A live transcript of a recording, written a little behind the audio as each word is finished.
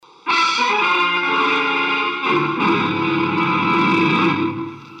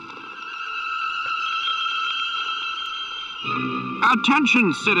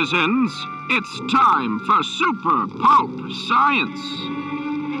Attention, citizens. It's time for Super Pulp Science.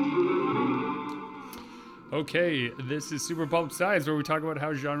 Okay, this is Super Pulp Science, where we talk about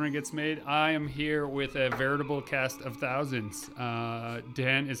how genre gets made. I am here with a veritable cast of thousands.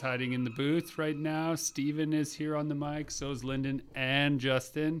 Dan is hiding in the booth right now. Steven is here on the mic. So is Lyndon and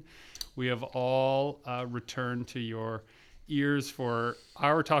Justin. We have all returned to your ears for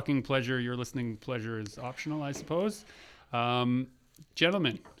our talking pleasure. Your listening pleasure is optional, I suppose.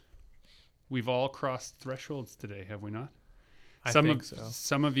 Gentlemen, we've all crossed thresholds today, have we not? I think so.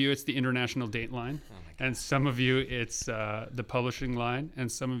 Some of you, it's the international date line, and some of you, it's the publishing line,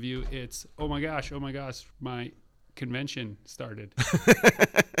 and some of you, it's, oh my gosh, my convention started.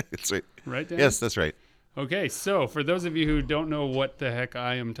 That's right. Right, Dan? Yes, that's right. Okay, so for those of you who don't know what the heck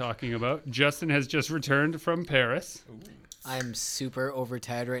I am talking about, Justin has just returned from Paris. Ooh. I'm super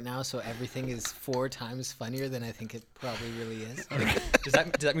overtired right now, so everything is 4 times funnier than I think it probably really is. Does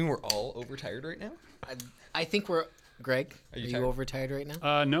that mean we're all overtired right now? I think we're... Greg, are you tired? overtired right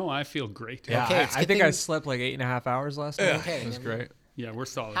now? No, I feel great. Yeah, okay, I think I slept like 8.5 hours last night. Okay, it was great. Yeah, we're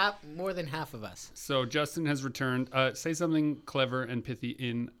solid. More than half of us. So Justin has returned. Say something clever and pithy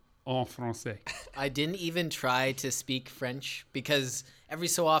en français. I didn't even try to speak French because every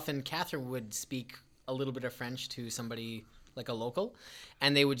so often Catherine would speak a little bit of French to somebody like a local,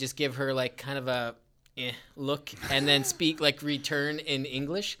 and they would just give her like kind of a look and then speak like return in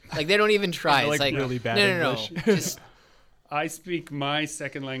English. Like they don't even try. Like it's like really bad English. No. Just I speak my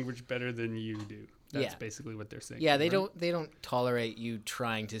second language better than you do. That's basically what they're saying. Yeah, they don't tolerate you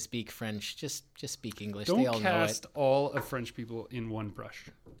trying to speak French. Just speak English. Don't they all cast know it. all of French people in one brush,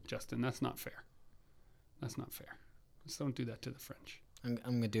 Justin. That's not fair. That's not fair. Just don't do that to the French.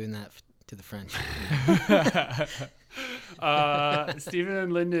 I'm doing that to the French. Stephen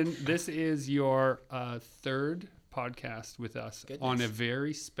and Lyndon, this is your third podcast with us on a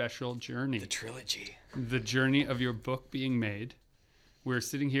very special journey. The trilogy. The journey of your book being made. We're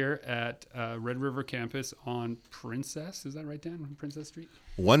sitting here at Red River campus on Princess. Is that right, Dan? Princess Street?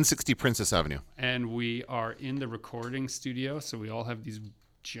 160 Princess Avenue. And we are in the recording studio, so we all have these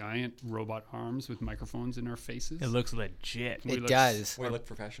giant robot arms with microphones in our faces. It looks legit. It does. We look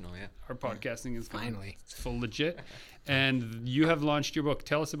professional, yeah. Our podcasting is finally full legit. And you have launched your book.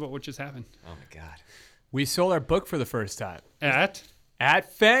 Tell us about what just happened. Oh my God. We sold our book for the first time. At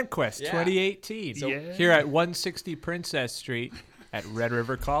FanQuest 2018. So here at 160 Princess Street at Red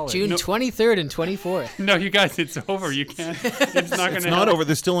River College. June 23rd and 24th. No, you guys, it's over. You can't. It's not going to. It's not over.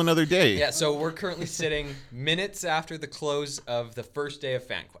 There's still another day. Yeah, so we're currently sitting minutes after the close of the first day of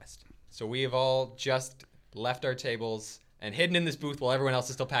FanQuest. So we have all just left our tables and hidden in this booth while everyone else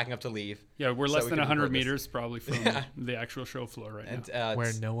is still packing up to leave. Yeah, we're so less we than can 100 record this. meters probably from the actual show floor right now.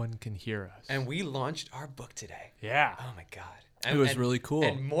 Where no one can hear us. And we launched our book today. Yeah. Oh my God. It was really cool.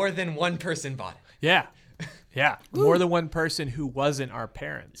 And more than one person bought it. Yeah. Yeah. More than one person who wasn't our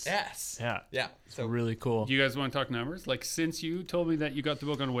parents. Yes. Yeah. Yeah. So really cool. Do you guys want to talk numbers? Like, since you told me that you got the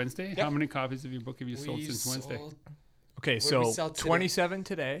book on Wednesday, how many copies of your book have you sold since Wednesday? Okay, What did we so sell today? 27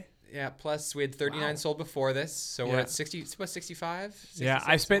 today. Yeah, plus we had 39 sold before this, so we're at 60, what, 65? Yeah, 66,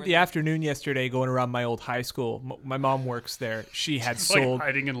 I spent the somewhere afternoon yesterday going around my old high school. My mom works there. She had Like sold.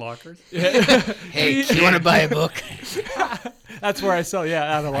 hiding in lockers. Hey, you want to buy a book? That's where I sell.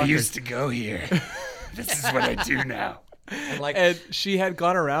 Yeah, out of lockers. to go here. This is what I do now. And she had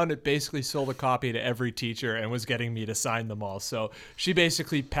gone around and basically sold a copy to every teacher and was getting me to sign them all. So she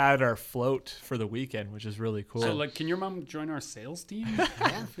basically padded our float for the weekend, which is really cool. So, like, can your mom join our sales team?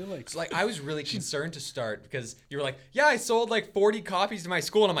 I feel like. So, I was really concerned to start because you were like, yeah, I sold like 40 copies to my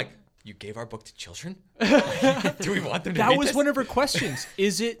school. And I'm like, you gave our book to children? Do we want them to That read was this? one of her questions.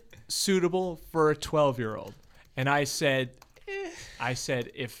 Is it suitable for a 12-year-old? And I said,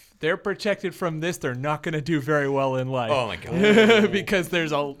 if they're protected from this, they're not going to do very well in life. Oh my God. Because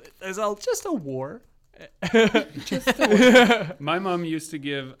there's just a war. My mom used to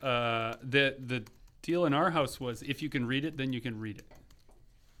give the deal in our house was if you can read it, then you can read it.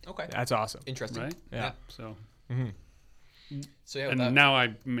 Okay. That's awesome. Interesting. Right? Yeah. So. So yeah, And now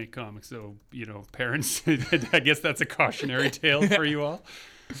I make comics, so parents. I guess that's a cautionary tale for you all.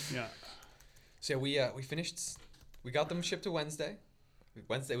 Yeah. So yeah, we finished. We got them shipped to Wednesday.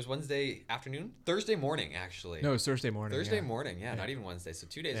 It was Wednesday afternoon, Thursday morning actually. No, it was Thursday morning. Thursday morning, yeah, not even Wednesday. So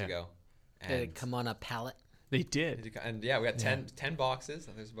 2 days ago. Did it come on a pallet? They did. And yeah, we got 10 boxes.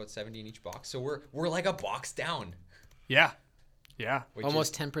 And there's about 70 in each box. So we're like a box down. Yeah. Yeah.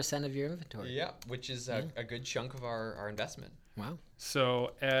 Almost 10% of your inventory. Yeah, which is a good chunk of our investment. Wow.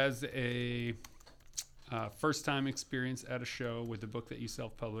 So as a First time experience at a show with a book that you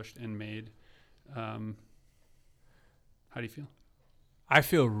self-published and made. How do you feel? I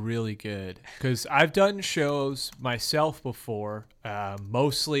feel really good because I've done shows myself before.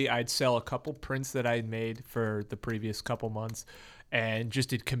 Mostly I'd sell a couple prints that I'd made for the previous couple months and just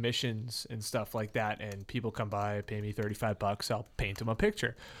did commissions and stuff like that. And people come by, pay me $35. I'll paint them a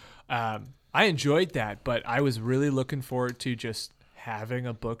picture. I enjoyed that, but I was really looking forward to just having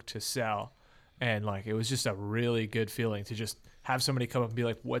a book to sell. And like, it was just a really good feeling to just have somebody come up and be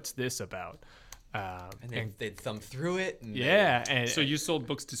like, what's this about? And they'd thumb through it. And And So you sold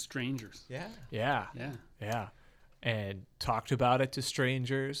books to strangers. yeah, and talked about it to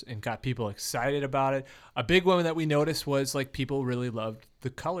strangers and got people excited about it. A big one that we noticed was like people really loved the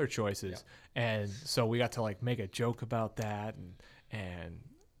color choices, and so we got to like make a joke about that, and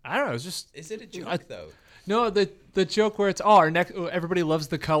I don't know, it was just. Is it a joke though? No, the joke where it's everybody loves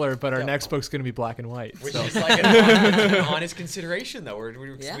the color, but our next book's gonna be black and white. Which so. is like an honest consideration though.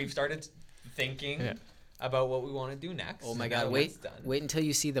 We've started thinking about what we want to do next. Oh my God! Wait until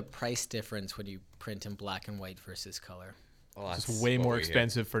you see the price difference when you print in black and white versus color. Well, It's way more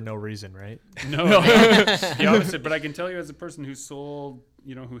expensive for no reason, right? No, the opposite. But I can tell you as a person who sold,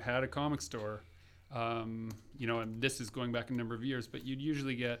 who had a comic store, and this is going back a number of years, but you'd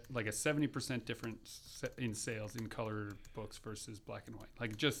usually get like a 70% difference in sales in color books versus black and white.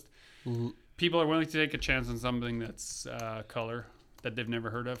 Like just people are willing to take a chance on something that's color that they've never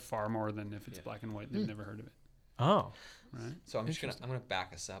heard of far more than if it's black and white and they've never heard of it. Oh, right. So I'm gonna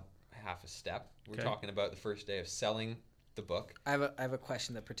back us up half a step. We're Okay. talking about the first day of selling the book. I have a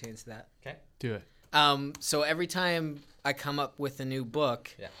question that pertains to that. Okay. do it. So every time I come up with a new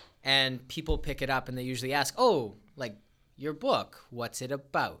book, Yeah. and people pick it up and they usually ask, "Oh, like your book, what's it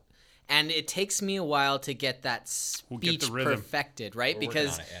about?" And it takes me a while to get that We'll get the speech rhythm. perfected, right? We're working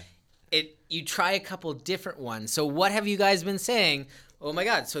Because on it, yeah. you try a couple different ones. So what have you guys been saying? Oh my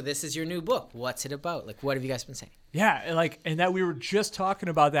God! So this is your new book. What's it about? Like, what have you guys been saying? Yeah, and that we were just talking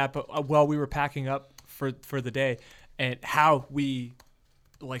about that, but while we were packing up for the day, and how we,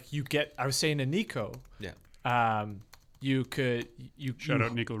 like, you get. I was saying to Nico, you Shout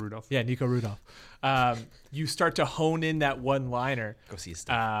out Nico Rudolph. Yeah, Nico Rudolph. You start to hone in that one-liner. Go see his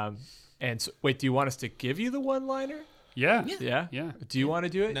stuff. And so, wait, do you want us to give you the one-liner? Yeah. Yeah. Yeah. Do you want to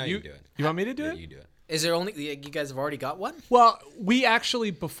do it? No, you do it. You want me to do Yeah, it? you do it. Is there only you guys have already got one? Well, we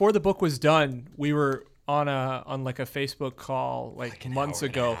actually, before the book was done, we were on like a Facebook call like months hour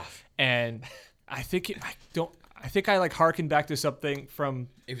and a ago, half. and I think I like harkened back to something from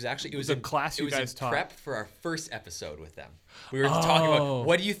It was the in class you it was guys in taught. prep for our first episode with them. We were talking about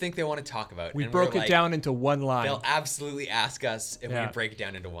what do you think they want to talk about. We And broke were it like, down into one line. They'll absolutely ask us if we Yeah. could break it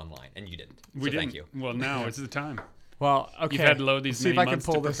down into one line, and you didn't. We So didn't. thank you. Well, now is the time. Well, okay. You've had to load these See if many I can months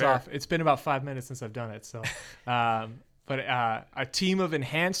to pull this prepare. off. It's been about 5 minutes since I've done it. So, but a team of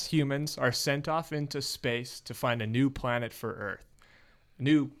enhanced humans are sent off into space to find a new planet for Earth, a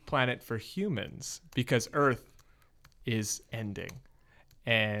new planet for humans, because Earth is ending,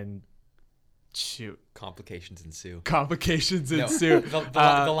 and shoot, Complications ensue. complications No, ensue.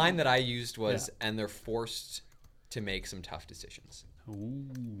 the line that I used was, and they're forced to make some tough decisions.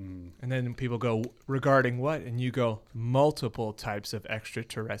 Ooh. And then people go, regarding what? And you go, multiple types of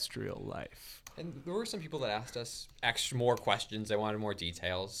extraterrestrial life. And there were some people that asked us more questions. They wanted more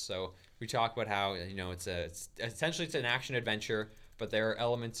details. So we talk about how it's essentially an action adventure, but there are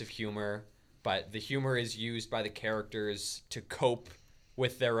elements of humor. But the humor is used by the characters to cope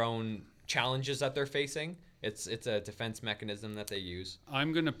with their own challenges that they're facing. It's a defense mechanism that they use.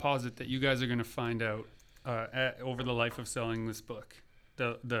 I'm going to posit that you guys are going to find out over the life of selling this book,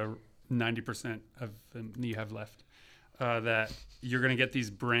 the 90% of them you have left, that you're going to get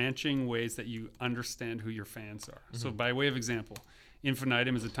these branching ways that you understand who your fans are. So by way of example,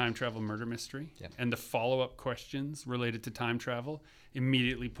 Infinitum is a time travel murder mystery, and the follow-up questions related to time travel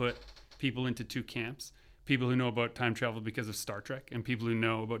immediately put people into two camps: people who know about time travel because of Star Trek and people who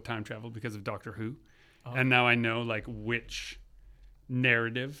know about time travel because of Doctor Who. And now I know like which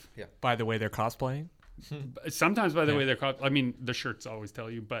narrative. By the way, they're cosplaying. Sometimes by the way they're called, I mean, the shirts always tell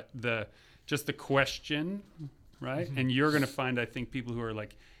you, but just the question, right? And you're going to find, I think, people who are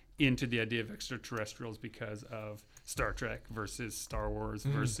like into the idea of extraterrestrials because of Star Trek versus Star Wars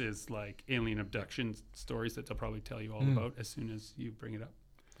versus like alien abduction stories that they'll probably tell you all about as soon as you bring it up.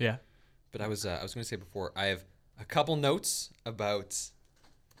 Yeah. But I was going to say before, I have a couple notes about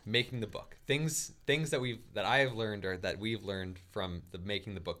making the book. Things that I have learned or that we've learned from the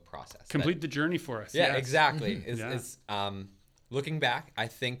making the book process. Complete the journey for us. Yeah, Yes. exactly. Yeah. Looking back, I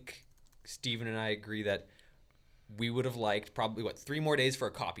think Stephen and I agree that we would have liked probably 3 more days for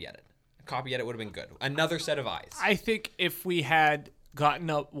a copy edit. copy edit would have been good. Another set of eyes. I think if we had gotten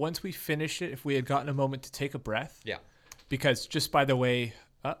up once we finished it, if we had gotten a moment to take a breath, Yeah. because just by the way,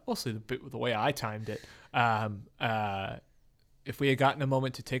 mostly the way I timed it, if we had gotten a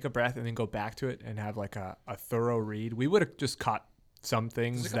moment to take a breath and then go back to it and have like a thorough read, we would have just caught some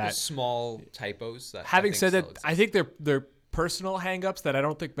things There's a couple that. small typos. That Having I think said that, slowed I think they're personal hangups that I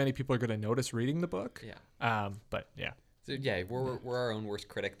don't think many people are going to notice reading the book. Yeah. But yeah. So yeah, we're our own worst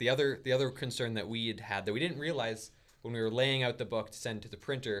critic. The other concern that we had that we didn't realize when we were laying out the book to send to the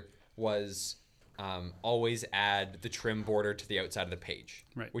printer was always add the trim border to the outside of the page,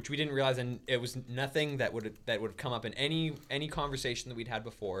 Right. which we didn't realize, and it was nothing that would have come up in any conversation that we'd had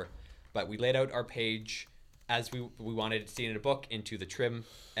before. But we laid out our page as we wanted to see in a book into the trim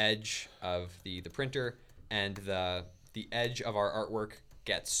edge of the printer, and the edge of our artwork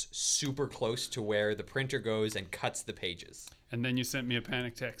gets super close to where the printer goes and cuts the pages. And then you sent me a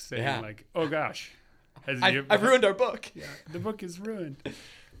panic text saying Yeah. like, "Oh gosh, I've ruined our book." Yeah, the book is ruined."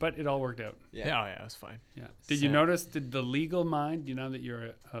 But it all worked out. Yeah, it was fine. Yeah. Did you notice? Did the legal mind? You know that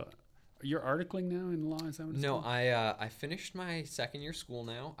you're articling now in law. Is that what it's No, called? I finished my second year school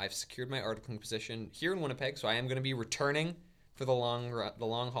now. I've secured my articling position here in Winnipeg, so I am going to be returning for the long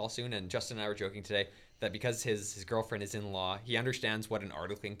haul soon. And Justin and I were joking today that because his girlfriend is in law, he understands what an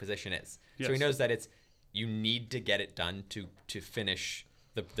articling position is. So he Yes. knows that you need to get it done to finish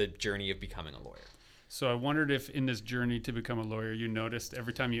the journey of becoming a lawyer. So I wondered if in this journey to become a lawyer, you noticed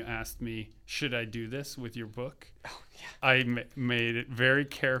every time you asked me, should I do this with your book? Oh yeah. I made it very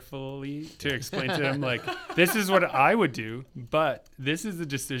carefully to explain to him, like, this is what I would do, but this is a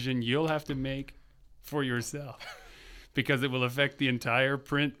decision you'll have to make for yourself because it will affect the entire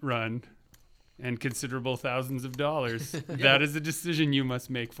print run and considerable thousands of dollars. That is a decision you must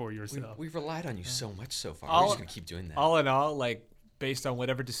make for yourself. We've relied on you so much so far. All- We're just going to keep doing that. All in all, like based on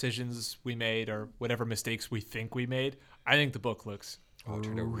whatever decisions we made or whatever mistakes we think we made, I think the book looks it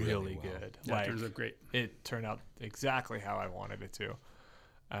turned out really well. good. Yeah, it turns out great. It turned out exactly how I wanted it to.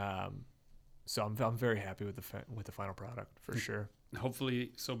 So I'm very happy with the final product for sure.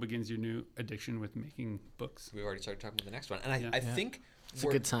 Hopefully, so begins your new addiction with making books. We've already started talking about the next one. And Yeah. I think It's a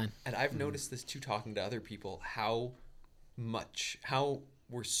good sign. And I've noticed this too, talking to other people, how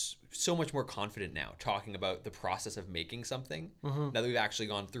we're so much more confident now talking about the process of making something now that we've actually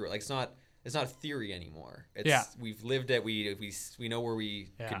gone through it. Like it's not a theory anymore. We've lived it. We know where we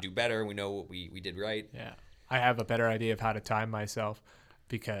can do better. We know what we did right. Yeah. I have a better idea of how to time myself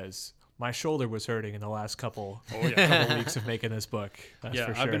because my shoulder was hurting in the last couple weeks of making this book. That's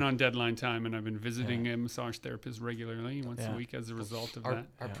for sure. I've been on deadline time and I've been visiting a massage therapist regularly once a week as a result of that.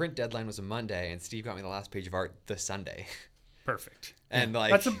 Our print deadline was a Monday, and Steve got me the last page of art the Sunday. Perfect. And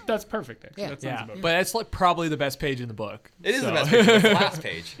like that's perfect. Actually. Yeah. That sounds about But it's like probably the best page in the book. it is the best page. It's the last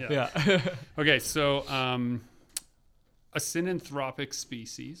page. Yeah. Okay, so a synanthropic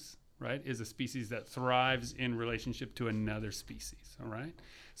species, right, is a species that thrives in relationship to another species, all right?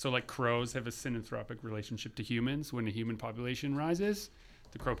 So like crows have a synanthropic relationship to humans. When the human population rises,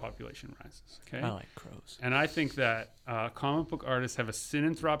 the crow population rises, okay? I like crows. And I think that comic book artists have a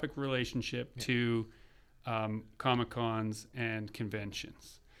synanthropic relationship to Comic-Cons and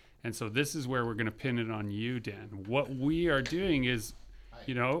conventions. And so this is where we're going to pin it on you, Dan. What we are doing is,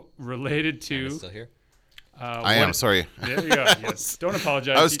 related to... Is still here? I am sorry. There you go. Yes. Don't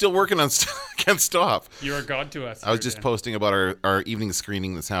apologize. I was still working on Can't Stop. You are God to us. I was here, just Dan. posting about our evening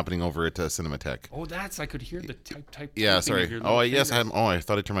screening that's happening over at Cinematheque. Oh, I could hear the type. Yeah, typing sorry. of your little Yes, fingers. I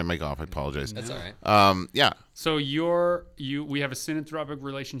thought I turned my mic off. I apologize. That's all right. Yeah. So we have a synanthropic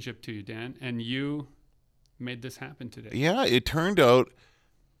relationship to you, Dan, and you made this happen today. Yeah, it turned out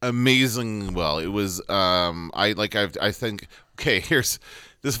amazing. Well, it was. I think. Okay, here's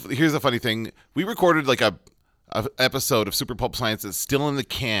the funny thing. We recorded like a episode of Super Pulp Science that's still in the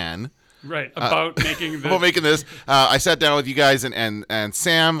can. Right, about making the... About making this. I sat down with you guys and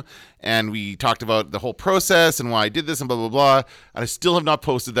Sam, and we talked about the whole process and why I did this and blah, blah, blah. And I still have not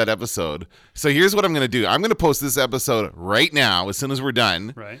posted that episode. So here's what I'm going to do. I'm going to post this episode right now as soon as we're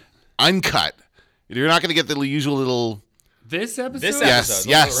done. Right. Uncut. You're not going to get the usual little... This episode? This Yes, episode.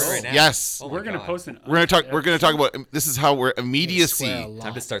 yes, Right now. yes. Oh my We're going to God. post an... We're going to talk about... This is how we're immediacy. Swear a lot.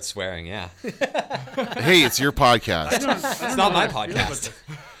 Time to start swearing, yeah. Hey, it's your podcast. It's not my podcast.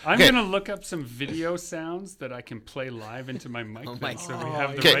 I'm Okay. going to look up some video sounds that I can play live into my mic Oh then, my so we God.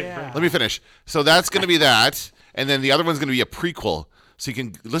 have the Okay, right brand. let me finish. So that's going to be that, and then the other one's going to be a prequel. So you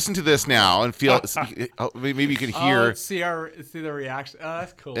can listen to this now and feel. Maybe you can hear. let's see the reaction. Oh,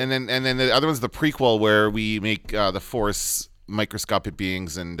 that's cool. And then the other one's the prequel where we make the Force microscopic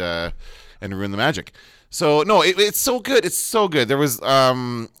beings and ruin the magic. So no, it's so good. It's so good. There was I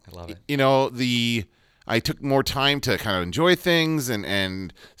love it. you know, I took more time to kind of enjoy things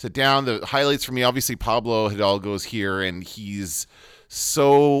and sit down. The highlights for me, obviously, Pablo Hidalgo's here, and he's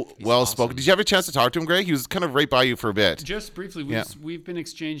so well spoken. awesome. Did you have a chance to talk to him, Greg? He was kind of right by you for a bit. Just briefly, we've been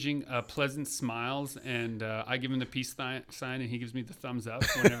exchanging pleasant smiles, and I give him the peace sign, and he gives me the thumbs up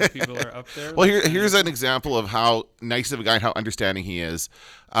whenever people are up there. Well, here's an example of how nice of a guy and how understanding he is.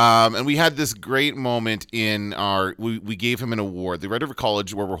 And we had this great moment in we gave him an award. The Red River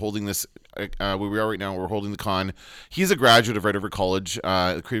College, where we're holding this, where we are right now, we're holding the con. He's a graduate of Red River College,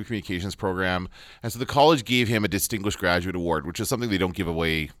 the Creative Communications program. And so the college gave him a Distinguished Graduate Award, which is something they don't give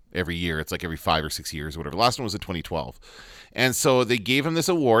away every year. It's like every 5 or 6 years or whatever. The last one was in 2012. And so they gave him this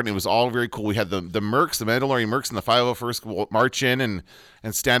award, and it was all very cool. We had the Mercs, the Mandalorian Mercs, and the 501st march in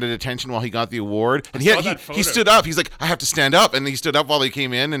and stand at attention while he got the award. And he stood up. He's like, I have to stand up. And he stood up while he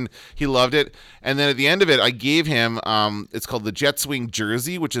came in, and he loved it. And then at the end of it, I gave him, it's called the Jet Swing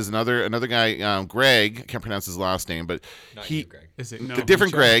jersey, which is another guy, Greg. I can't pronounce his last name, but Greg. Is it? No. a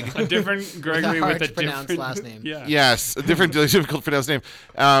different Greg. A different Gregory hard with a to pronounce different last name. Yeah. Yes, a different difficult to pronounce name.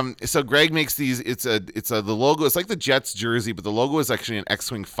 So Greg makes these. The logo. It's like the Jets jersey, but the logo is actually an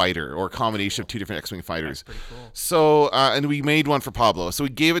X-wing fighter or a combination of 2 different X-wing fighters. Pretty cool. So and we made one for Pablo. So we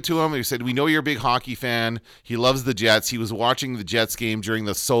gave it to him. We said, we know you're a big hockey fan. He loves the Jets. He was watching the Jets game during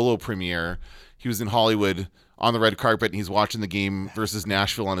the Solo premiere. He was in Hollywood on the red carpet, and he's watching the game versus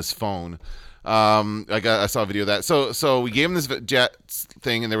Nashville on his phone. I saw a video of that. So we gave him this Jets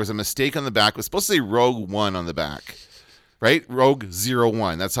thing, and there was a mistake on the back. It was supposed to say Rogue One on the back, right? Rogue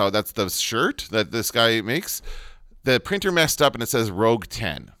 01. That's the shirt that this guy makes. The printer messed up, and it says Rogue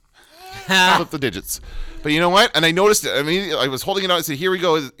 10. Flip the digits. But you know what? And I noticed it. I mean, I was holding it out and said, here we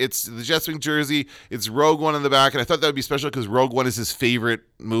go. It's the Jet Swing jersey. It's Rogue One on the back. And I thought that would be special because Rogue One is his favorite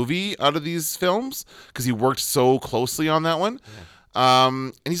movie out of these films because he worked so closely on that one. Yeah.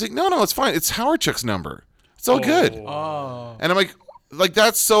 And he's like, no, it's fine. It's Howard Chuck's number. It's all good. Oh. And I'm like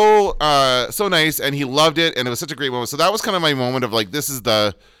that's so nice. And he loved it. And it was such a great moment. So that was kind of my moment of like,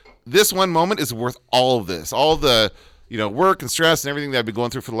 this one moment is worth all of this. All the, work and stress and everything that I've been going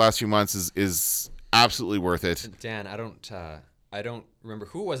through for the last few months is absolutely worth it. Dan, I don't remember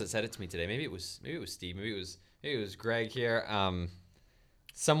who it was that said it to me today. Maybe it was Steve. Maybe it was Greg here.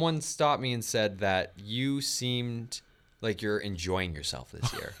 Someone stopped me and said that you seemed like you're enjoying yourself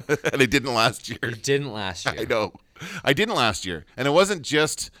this year. And it didn't last year. It didn't last year. I know. I didn't last year. And it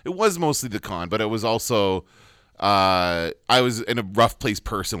was mostly the con, but it was also I was in a rough place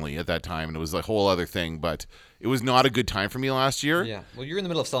personally at that time, and it was a whole other thing, but it was not a good time for me last year. Yeah. Well, you're in the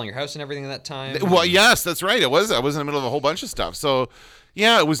middle of selling your house and everything at that time. Well, yes, that's right. I was in the middle of a whole bunch of stuff. So,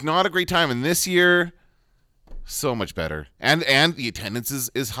 yeah, it was not a great time. And this year, so much better. And the attendance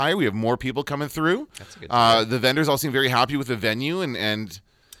is high. We have more people coming through. That's a good the vendors all seem very happy with the venue and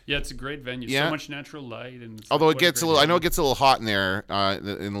yeah, it's a great venue. Yeah. So much natural light, and although it gets I know it gets a little hot in there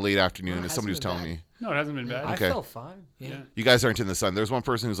in the late afternoon, as somebody was telling me. No, it hasn't been bad. Okay. I felt fine. Yeah. You guys aren't in the sun. There's one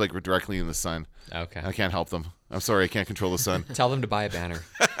person who's like directly in the sun. Okay. I can't help them. I'm sorry, I can't control the sun. Tell them to buy a banner.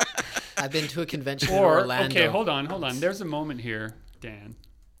 I've been to a convention in Or Orlando. okay, hold on. There's a moment here, Dan,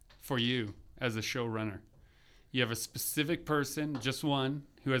 for you as a showrunner. You have a specific person, just one,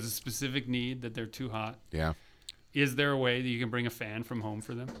 who has a specific need that they're too hot. Yeah. Is there a way that you can bring a fan from home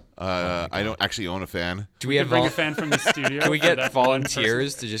for them? I don't actually own a fan. Do we have Bring a fan from the studio. Can we for get that one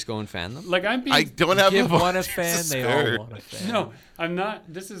volunteers to just go and fan them? person? Like I'm being. I don't have Give a one a fan, they all want a fan. No, I'm not.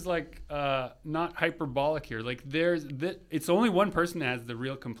 This is like not hyperbolic here. Like it's only one person that has the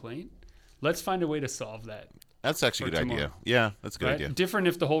real complaint. Let's find a way to solve that. That's actually a good idea. tomorrow. Yeah, that's a good Right? idea. Different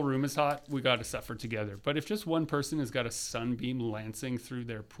if the whole room is hot. We got to suffer together. But if just one person has got a sunbeam lancing through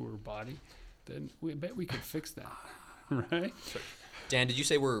their poor body, then we bet we could fix that, right? Dan, did you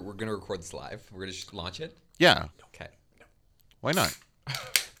say we're going to record this live? We're going to just launch it? Yeah. Okay. Why not?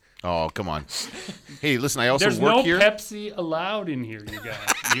 Oh, come on. Hey, listen, I also There's work no here. Pepsi allowed in here, you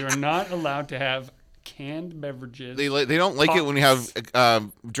guys. You are not allowed to have canned beverages. They don't like it when we have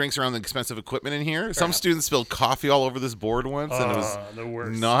drinks around the expensive equipment in here. Some students spilled coffee all over this board once, and it was the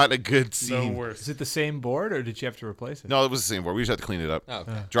worst. not a good the scene. worst. Is it the same board, or did you have to replace it? No, it was the same board. We just had to clean it up. Oh,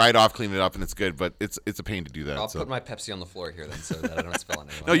 okay. Dry it off, clean it up, and it's good, but it's a pain to do that. I'll so. put my Pepsi on the floor here then so that I don't spill on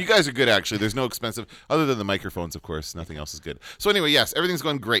anyone. No, you guys are good, actually. There's no expensive, other than the microphones, of course. Nothing else is good. So anyway, yes, everything's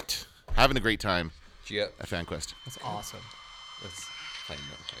going great. Having a great time Gia, at FanQuest. That's awesome. let's play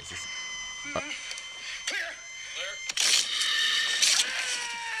no noises.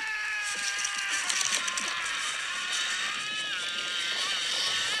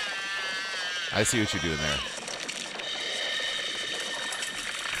 I see what you're doing there.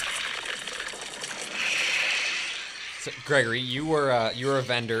 So, Gregory, you were a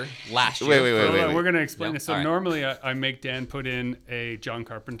vendor last year. Wait. We're going to explain No? this. So All right. normally I make Dan put in a John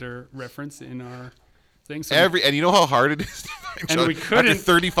Carpenter reference in our thing. So And you know how hard it is to find And John- we couldn't- after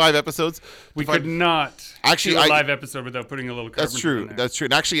 35 episodes. we to find- could not Actually, do a I- live episode without putting a little Carpenter That's true. in there. That's true.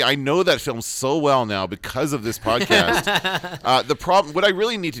 And actually, I know that film so well now because of this podcast. The problem, what I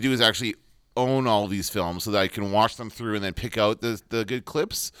really need to do is actually own all these films so that I can watch them through and then pick out the good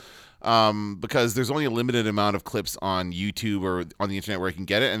clips. Because there's only a limited amount of clips on YouTube or on the internet where I can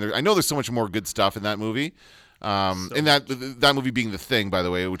get it, and I know there's so much more good stuff in that movie. And that movie being The Thing, by the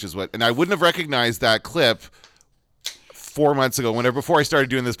way, which is what, and I wouldn't have recognized that clip 4 months ago, before I started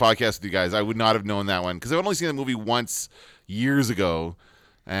doing this podcast with you guys. I would not have known that one because I've only seen that movie once years ago,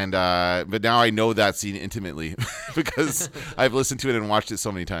 and but now I know that scene intimately because I've listened to it and watched it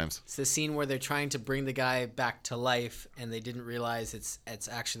so many times. It's the scene where they're trying to bring the guy back to life, and they didn't realize it's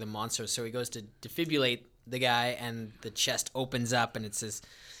actually the monster. So he goes to defibrillate the guy, and the chest opens up, and it's this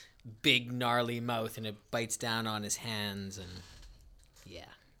big gnarly mouth, and it bites down on his hands, and yeah,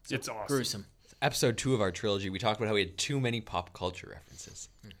 It's awesome. gruesome. Episode 2 of our trilogy, we talked about how we had too many pop culture references.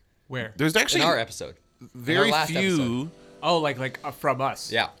 Where? There's actually In our episode. very in our last few. episode. Oh, like from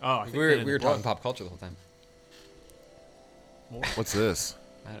us. Yeah. Oh, I think we were talking pop culture the whole time. What's this?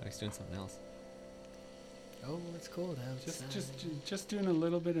 I don't know, he's doing something else. Oh, it's cold outside. Just doing a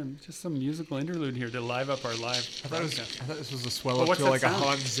little bit of just some musical interlude here to live up our live. I thought this was a swell But up what's to that like sound? a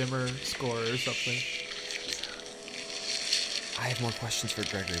Hans Zimmer score or something. I have more questions for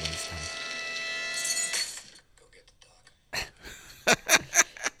Gregory when it's done.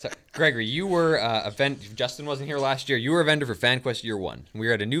 So, Gregory, you were a vendor. Justin wasn't here last year. You were a vendor for FanQuest Year 1. We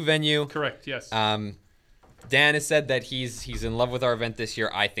were at a new venue. Correct. Yes. Dan has said that he's in love with our event this year.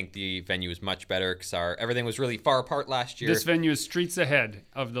 I think the venue is much better because everything was really far apart last year. This venue is streets ahead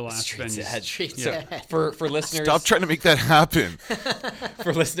of the last Streets venue. ahead. Streets Yeah. ahead. For listeners, Stop trying to make that happen.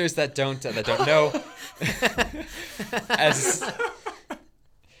 for listeners that don't know,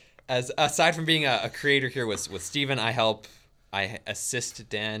 as aside from being a creator here with Steven, I assist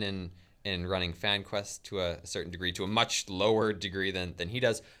Dan in running FanQuest to a certain degree, to a much lower degree than he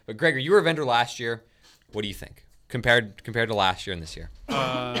does. But Gregory, you were a vendor last year. What do you think compared to last year and this year?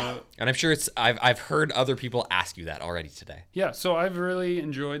 And I'm sure I've heard other people ask you that already today. Yeah, so I've really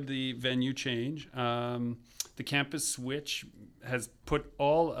enjoyed the venue change. The campus switch has put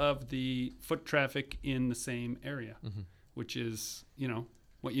all of the foot traffic in the same area, which is,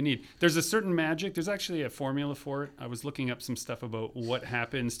 what you need. There's a certain magic. There's actually a formula for it. I was looking up some stuff about what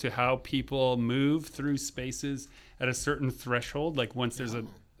happens to how people move through spaces at a certain threshold, like once there's a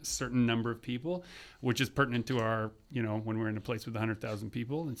certain number of people, which is pertinent to our, when we're in a place with 100,000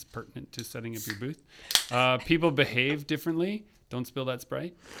 people, it's pertinent to setting up your booth. People behave differently. Don't spill that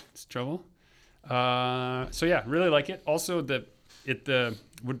Sprite. It's trouble. So yeah, really like it. Also,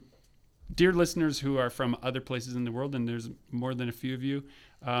 dear listeners who are from other places in the world, and there's more than a few of you,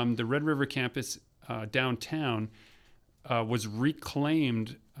 the Red River campus downtown was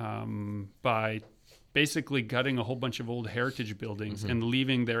reclaimed by basically gutting a whole bunch of old heritage buildings and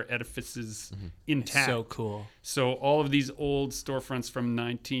leaving their edifices intact. So cool. So all of these old storefronts from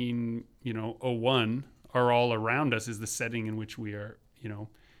 1901 are all around us, is the setting in which we are,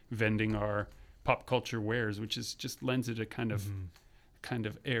 vending our pop culture wares, which is just lends it a kind of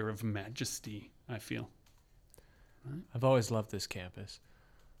air of majesty, I feel. I've always loved this campus.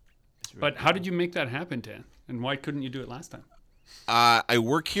 It's really But how did you make that happen, Dan? And why couldn't you do it last time? I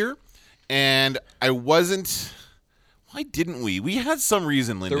work here, and I wasn't. Why didn't we? We had some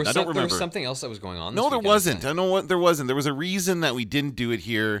reason, Lyndon. I don't remember. There was something else that was going on. No, this there weekend, wasn't. I I know what there wasn't. There was a reason that we didn't do it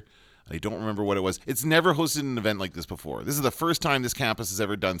here. I don't remember what it was. It's never hosted an event like this before. This is the first time this campus has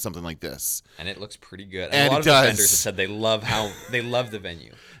ever done something like this. And it looks pretty good. And a lot it of the does. vendors have said they love the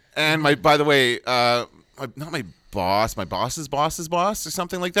venue. And by the way, not my boss's boss's boss or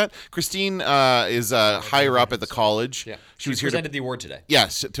something like that. Christine is higher up at the college. Yeah, she was here presented the award today.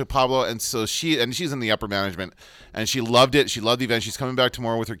 Yes, to Pablo, and so she's in the upper management, and she loved it. She loved the event. She's coming back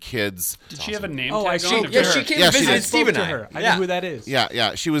tomorrow with her kids. Did she have a name Oh, I tag see. on? Yeah, she came Yeah, and she visited did. Steve and to I. her. I Yeah. know who that is.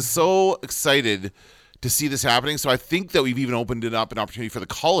 Yeah. She was so excited to see this happening. So I think that we've even opened it up an opportunity for the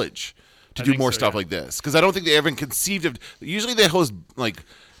college to I do think more so, stuff yeah. like this, because I don't think they ever conceived of. Usually they host like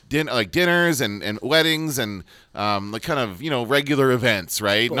dinners and weddings and like kind of regular events,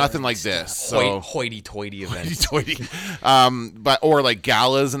 right? Nothing like this. So Hoity-toity events. but or like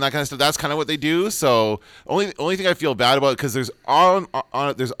galas and that kind of stuff. That's kind of what they do. So only thing I feel bad about, because there's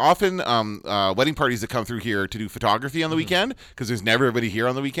often wedding parties that come through here to do photography on the weekend, because there's never everybody here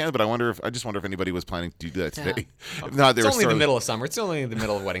on the weekend. But I just wonder if anybody was planning to do that today. If not, It's only the middle of summer. It's only the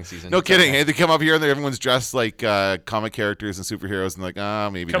middle of wedding season. No It's kidding. okay. Hey, they come up here and everyone's dressed like comic characters and superheroes, and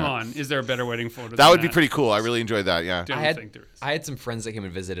like, maybe Come not. on, is there a better wedding photo? That would be pretty cool. I really enjoyed that. Yeah. Don't think there is. I had some friends that came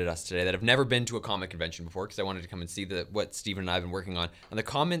and visited us today that have never been to a comic convention before, because I wanted to come and see what Steven and I have been working on. And the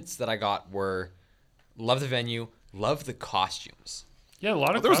comments that I got were, love the venue, love the costumes. Yeah, a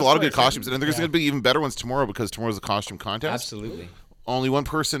lot of There was a lot of good cosplays. costumes, and there's going to be even better ones tomorrow, because tomorrow's the costume contest. Absolutely. Only one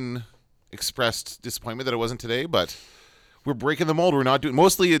person expressed disappointment that it wasn't today, but we're breaking the mold. We're not doing.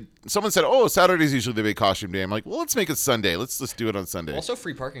 Someone said, "Oh, Saturday's usually the big costume day." I'm like, "Well, let's make it Sunday. Let's do it on Sunday." Also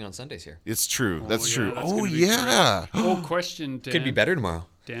free parking on Sundays here. It's true. That's yeah, true. that's Oh gonna be yeah. Oh, question, Dan. Could be better tomorrow.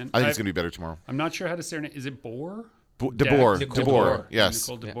 Dan, I think it's going to be better tomorrow. I'm not sure how to say her name. Is it Bohr? DeBoer. Nicole DeBoer. DeBoer. Yes.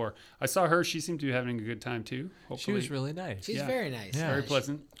 Nicole DeBoer. I saw her. She seemed to be having a good time too. Hopefully. She was really nice. She's Yeah. very nice. very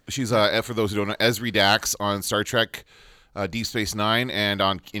pleasant. She's for those who don't know, Esri Dax on Star Trek Deep Space Nine, and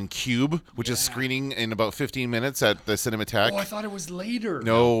in Cube, which is screening in about 15 minutes at the Cinematheque. Oh, I thought it was later.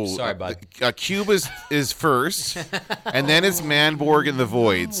 No, Sorry, bud. Cube is first, and then it's Manborg in the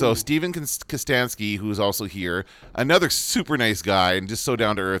Void. So Steven Kostansky, who's also here, another super nice guy and just so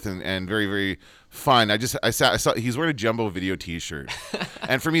down to earth and very, very fun. I saw he's wearing a Jumbo Video T-shirt,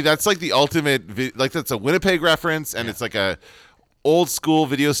 and for me that's like the ultimate. That's a Winnipeg reference, and it's like a old school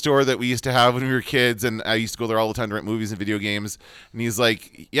video store that we used to have when we were kids, and I used to go there all the time to rent movies and video games. And he's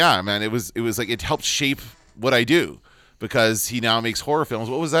like, yeah, man, it was like it helped shape what I do, because he now makes horror films.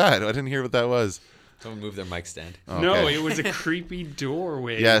 What was that? I didn't hear what that was. Someone move their mic stand. No, Okay. it was a creepy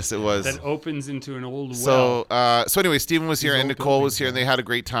doorway. Yes, it was. That opens into an old So, well. so anyway, Steven was here and old Nicole was buildings, here, and they had a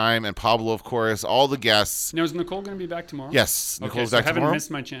great time, and Pablo, of course, all the guests. Now, is Nicole going to be back tomorrow? Yes, Okay, Nicole's so I back haven't tomorrow.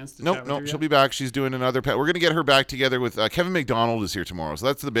 missed my chance to Nope, chat with nope, her she'll yet. be back. She's doing another. We're going to get her back together with Kevin McDonald is here tomorrow, so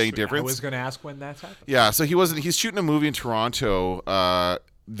that's the big I difference. was going to ask when that's happening. Yeah, so he's shooting a movie in Toronto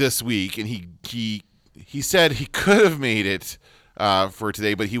this week, and he said he could have made it for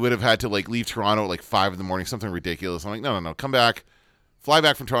today, but he would have had to leave Toronto at 5 a.m, something ridiculous. I'm like, no, come back, fly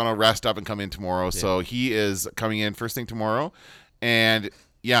back from Toronto, rest up, and come in tomorrow. Yeah. So he is coming in first thing tomorrow, and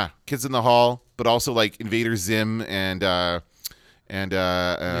yeah, Kids in the Hall, but also Invader Zim and Lilo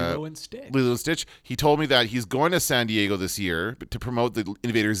and Stitch. Lilo and Stitch. He told me that he's going to San Diego this year to promote the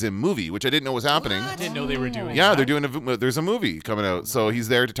Invader Zim movie, which I didn't know was happening. I didn't know they were doing Yeah, that. they're doing there's a movie coming out, so he's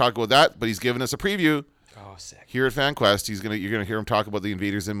there to talk about that. But he's giving us a preview Oh, sick. here at FanQuest. You're gonna hear him talk about the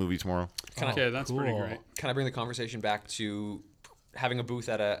Invader Zim movie tomorrow. Okay, that's pretty cool. great. Can I bring the conversation back to having a booth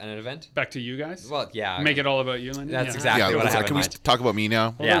at an event? Back to you guys. Well, yeah. Make it all about you, Lyndon. That's Yeah. exactly Yeah, what I have can in we mind. talk about me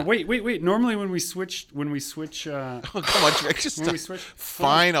now? Hold Yeah. on, wait. Normally when we switch, Come on, Drake, just when we switch.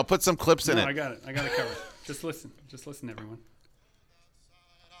 fine. I'll put some clips in No, it. I got it covered. Just listen, everyone.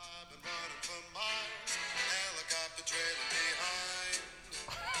 I've been running for miles, helicopter trailing behind.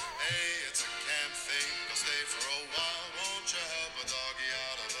 Hey, it's a camp thing, I'll stay for a while. Won't you help a doggy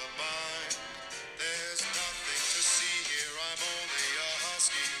out of a bind? There's nothing to see here, I'm only a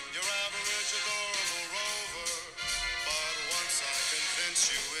husky, your average adorable rover. But once I convince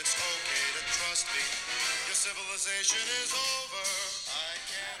you it's okay to trust me, your civilization is over. I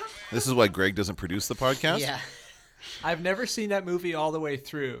can't wait. This is why Greg doesn't produce the podcast. Yeah. I've never seen that movie all the way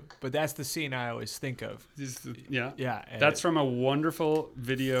through, but that's the scene I always think of. Yeah. Yeah, and That's from a wonderful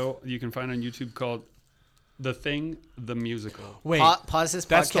video you can find on YouTube called "The Thing, the Musical." Wait, Pause this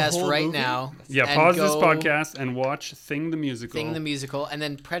that's the podcast whole right movie? now. Yeah, and pause this go podcast and watch "Thing, the Musical." Thing the musical, and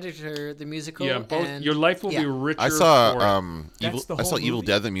then Predator the musical. Yeah, both. and, Your life will yeah. be richer. I for saw That's the I saw whole Evil movie?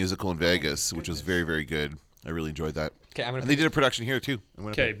 Dead the musical in Vegas, which was very, very good. I really enjoyed that. Okay, I'm And gonna. they did a production here too.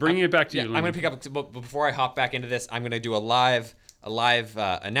 Okay, bringing it back to Yeah, you. I'm gonna Lyndon. pick up. But before I hop back into this, I'm gonna do a live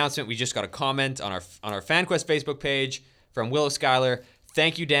announcement. We just got a comment on our FanQuest Facebook page from Willow Schuyler.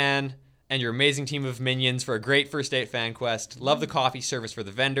 Thank you, Dan, and your amazing team of minions for a great first day at FanQuest. Love the coffee service for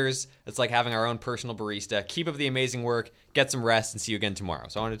the vendors. It's like having our own personal barista. Keep up the amazing work. Get some rest, and see you again tomorrow.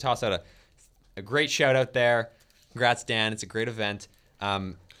 So I wanted to toss out a great shout out there. Congrats, Dan. It's a great event.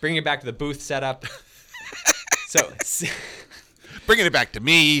 Bringing it back to the booth setup. So. Bringing it back to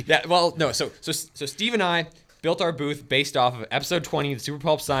me. Yeah, well, no. So Steve and I built our booth based off of episode 20 of Super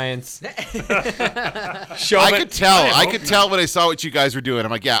Pulp Science. I could tell when I saw what you guys were doing.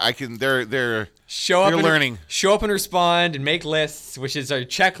 I'm like, yeah, I can. They're Show up They're and learning. Show up and respond and make lists, which is our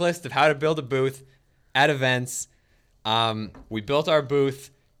checklist of how to build a booth at events. We built our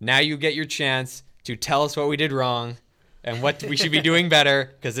booth. Now you get your chance to tell us what we did wrong and what we should be doing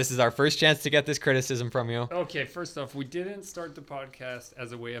better, because this is our first chance to get this criticism from you. Okay, first off, we didn't start the podcast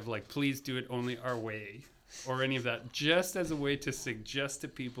as a way of like, please do it only our way or any of that. Just as a way to suggest to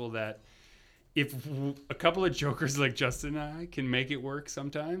people that if a couple of jokers like Justin and I can make it work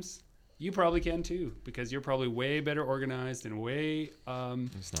sometimes, you probably can too, because you're probably way better organized and way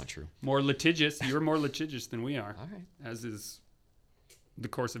It's not true. more litigious. You're more litigious than we are, All right. as is the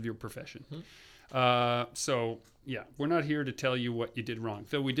course of your profession. So, yeah, we're not here to tell you what you did wrong,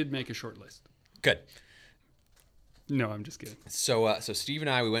 though we did make a short list. Good. No, I'm just kidding. So Steve and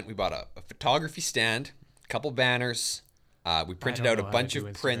I, we bought a photography stand, a couple banners. We printed out a know how bunch to do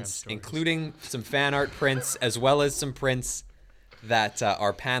of Instagram prints, stories. including some fan art prints, as well as some prints that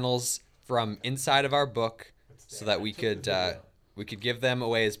are panels from inside of our book, so that we could give them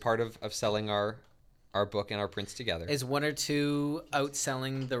away as part of selling our book and our prints together. Is one or two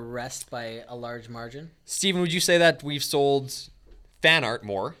outselling the rest by a large margin? Steven, would you say that we've sold fan art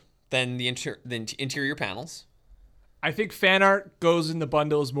more than the interior panels? I think fan art goes in the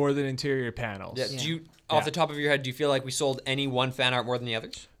bundles more than interior panels. Yeah. Do you, off the top of your head, do you feel like we sold any one fan art more than the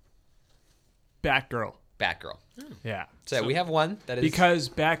others? Batgirl. Batgirl. Yeah. So we have one that is Because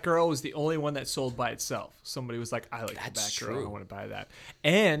Batgirl was the only one that sold by itself. Somebody was like, I like the That's Batgirl. true. I want to buy that.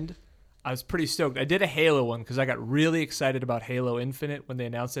 And I was pretty stoked. I did a Halo one because I got really excited about Halo Infinite when they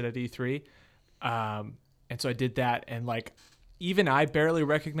announced it at E3. And so I did that. And like, even I barely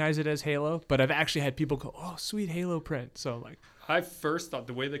recognize it as Halo, but I've actually had people go, oh, sweet Halo print. So like, I first thought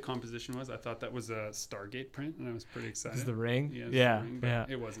the way the composition was, I thought that was a Stargate print, and I was pretty excited. is the ring? Yeah, it's Yeah. the ring, but Yeah.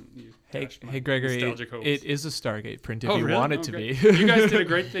 it wasn't. You Hey, dashed my hey, Gregory, nostalgic hopes. it is a Stargate print if Oh, you really? want it Oh, to great. be. You guys did a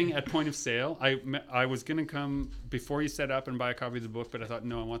great thing at point of sale. I was going to come before you set up and buy a copy of the book, but I thought,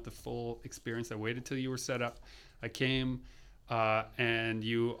 no, I want the full experience. I waited till you were set up. I came and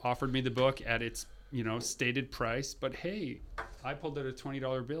you offered me the book at its stated price. But hey, I pulled out a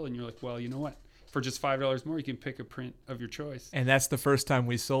 $20 bill and you're like, well, you know what? For just $5 more, you can pick a print of your choice. And that's the first time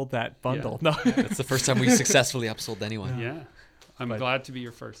we sold that bundle. No. That's the first time we successfully upsold anyone. Yeah. I'm glad to be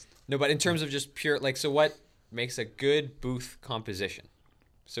your first. No, but in terms of just pure, like, so what makes a good booth composition?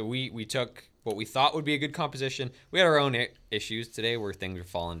 So we took what we thought would be a good composition. We had our own issues today where things are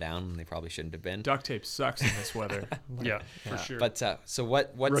falling down and they probably shouldn't have been. Duct tape sucks in this weather. Yeah, for sure. But so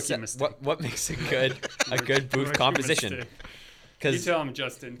what mistake. what makes a good booth Rookie composition? mistake. You Because tell him,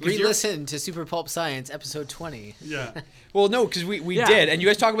 Justin. 'Cause you're- Re-listen to Super Pulp Science, episode 20. Yeah. well, no, because we Yeah. did, and you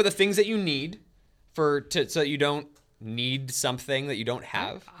guys talk about the things that you need so that you don't need something that you don't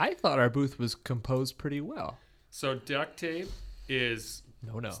have. I thought our booth was composed pretty well. So duct tape is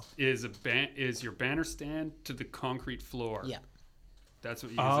No. is your banner stand to the concrete floor. Yeah. That's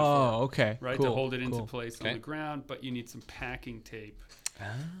what you use it Oh, for. okay. Right, cool. to hold it into cool. place Okay. on the ground, but you need some packing tape. 'Cause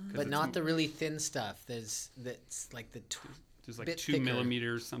But it's not the really thin stuff. That's like the There's like bit 2 thicker.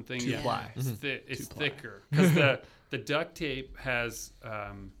 millimeters something. Two ply. It's, it's thicker because the duct tape has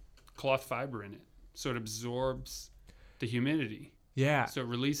cloth fiber in it, so it absorbs the humidity. Yeah. So it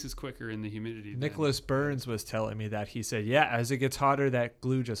releases quicker in the humidity. Nicholas Burns was telling me that. He said, yeah, as it gets hotter, that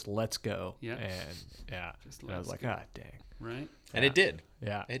glue just lets go. Yeah. And yeah. Just And I was lets like, go. dang. Right. And it did.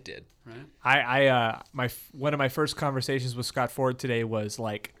 Yeah. It did. Right. One of my first conversations with Scott Ford today was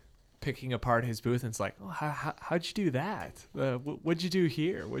like picking apart his booth, and it's like, oh, how'd you do that? What'd you do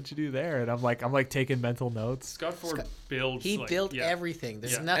here? What'd you do there? And I'm like taking mental notes. Scott Ford builds. He like, built yeah. everything.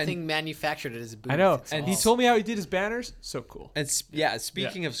 There's Yeah. nothing manufactured at his booth. I know. It's And all- he told me how he did his banners. So cool. And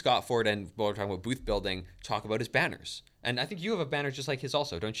speaking of Scott Ford and while we're talking about booth building, talk about his banners. And I think you have a banner just like his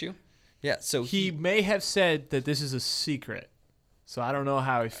also, don't you? Yeah. So He may have said that this is a secret. So I don't know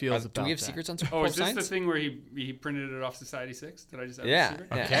how he feels about do we have that. secrets on Super Oh, Bowl is this the Science? thing where he printed it off Society 6? Did I just have a Yeah. secret?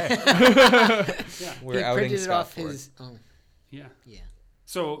 Yeah. Yeah. We're he outing printed it Scott off Ford. his. Oh, Yeah. yeah.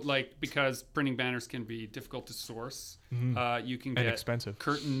 So, like, because printing banners can be difficult to source, you can get And expensive.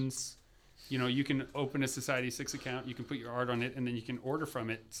 curtains. You can open a Society 6 account, you can put your art on it, and then you can order from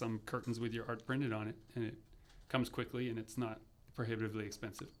it some curtains with your art printed on it, and it comes quickly, and it's not prohibitively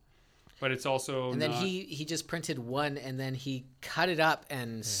expensive. But it's also And then not, he just printed one, and then he cut it up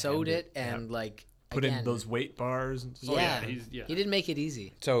and sewed it, and like Put again, in those weight bars and stuff. Yeah, yeah. he didn't make it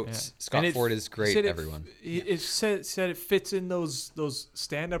easy. So Yeah. Scott And it Ford is great, said everyone. It said it fits in those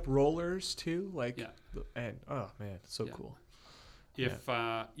stand-up rollers too, like. Yeah. And oh man, so Yeah. cool. If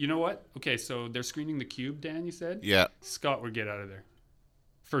you know what? Okay, so they're screening The Cube, Dan, you said? Yeah. Scott would get out of there.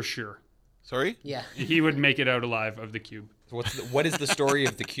 For sure. Sorry? Yeah. He would make it out alive of The Cube. What is the story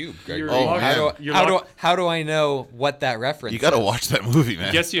of the cube, Greg? You're Oh, locked- man. you're How locked- do I know what that reference? You got to is? watch that movie, man.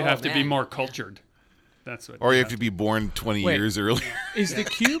 I guess you Oh, have to be man. more cultured. That's what. Or you have to be born 20 Wait. years early. Is the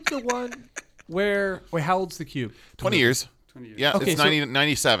cube the one where? Wait, how old's the cube? 20 years. 20 years. Yeah, Okay, it's so-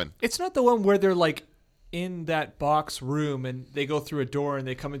 97. It's not the one where they're like in that box room and they go through a door and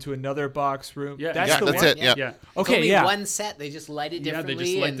they come into another box room. Yeah, that's Yeah, the that's one. it. Yeah. Yeah. It's Okay, only yeah. one set. They just light it Yeah, they differently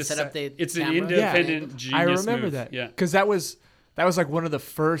just like and the set up the It's an camera. independent I genius remember move. that. Yeah. because that was like one of the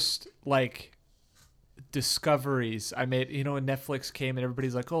first like discoveries I made. You know, when Netflix came and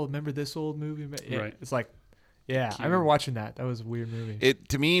everybody's like, "Oh, remember this old movie?" Yeah, Right. It's like, yeah, I remember watching that. That was a weird movie. It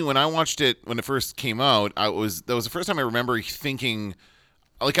to me when I watched it when it first came out, that was the first time I remember thinking,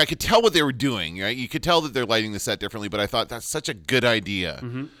 like I could tell what they were doing. Right, you could tell that they're lighting the set differently, but I thought that's such a good idea.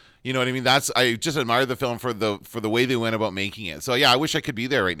 Mm-hmm. You know what I mean? I just admire the film for the way they went about making it. So yeah, I wish I could be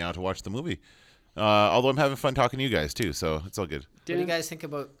there right now to watch the movie. Although I'm having fun talking to you guys too, so it's all good. What do you guys think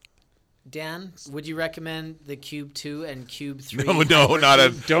about Dan? Would you recommend the Cube 2 and Cube 3? No, not a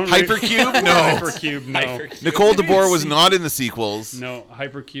Don't Hypercube. No, Hypercube, no. Nicole DeBoer was not in the sequels. No,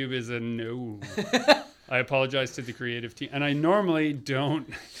 Hypercube is a no. I apologize to the creative team, and I normally don't.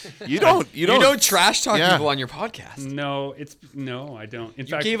 You don't. You don't trash talk Yeah. people on your podcast. No, I don't. In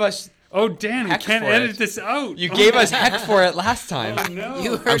You fact, gave us oh Dan, we heck can't for edit it. this out. you gave us heck for it last time. Oh no!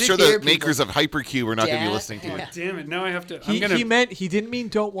 You heard I'm it sure here, the makers people. of Hypercube are not going to be Dan- listening to it. Yeah. Damn it! Now I have to. He didn't mean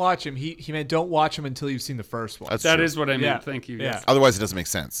don't watch him. He meant don't watch him until you've seen the first one. That's That true. is what I meant. Yeah. Thank you. Yeah. Yes. Otherwise, it doesn't make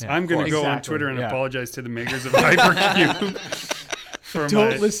sense. Yeah. I'm going to go on Exactly, Twitter and yeah. apologize to the makers of Hypercube for Don't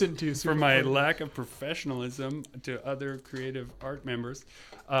my, listen to for my lack of professionalism to other creative art members.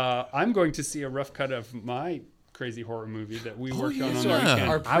 I'm going to see a rough cut of my crazy horror movie that we worked on the yeah. weekend.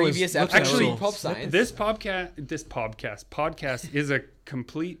 Our I was previous looking episode at Actually, of Pulp Science. This podcast is a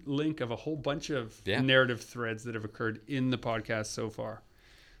complete link of a whole bunch of Yeah. narrative threads that have occurred in the podcast so far.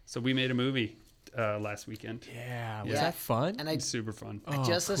 So we made a movie last weekend. Yeah, was Yeah. that fun? And I It's super fun. I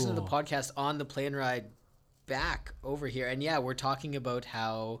just listened to the cool. podcast on the plane ride back over here. And yeah, we're talking about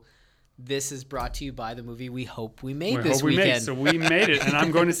how this is brought to you by the movie we hope we made We this hope we weekend. made. So we made it, and I'm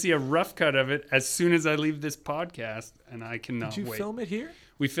going to see a rough cut of it as soon as I leave this podcast, and I cannot Did you wait. film it here?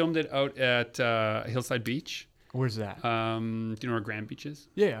 We filmed it out at Hillside Beach. Where's that? Do you know where Grand Beach is?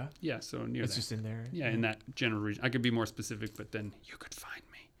 yeah, Yeah, so near it's there. just in there. Yeah, in that general region. I could be more specific, but then you could find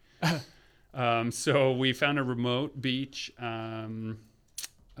me. So we found a remote beach,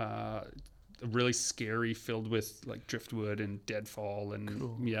 really scary, filled with like driftwood and deadfall,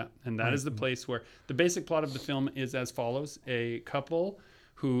 and yeah, and that is the place where the basic plot of the film is as follows: a couple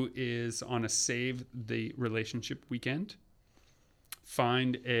who is on a save the relationship weekend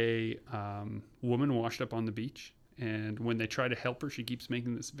find a woman washed up on the beach, and when they try to help her, she keeps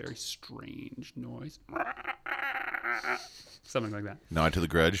making this very strange noise. Something like that. Nod to the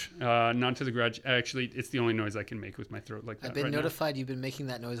Grudge. Not to the Grudge. Actually, it's the only noise I can make with my throat like that. I've been right notified you've been making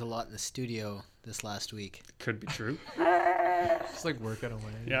that noise a lot in the studio this last week. Now. Could be true. It's like working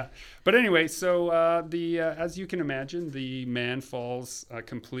away. Yeah. But anyway, so as you can imagine, the man falls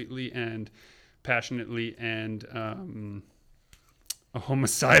completely and passionately and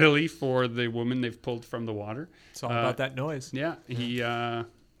homicidally for the woman they've pulled from the water. It's all about that noise. Yeah. He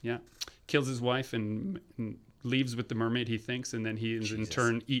kills his wife and leaves with the mermaid, he thinks, and then he is in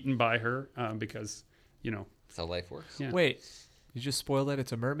turn eaten by her because, That's how life works. Yeah. Wait, you just spoiled that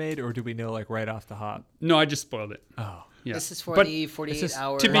it's a mermaid, or do we know like right off the hop? No, I just spoiled it. Oh, Yeah. This is But 48 is-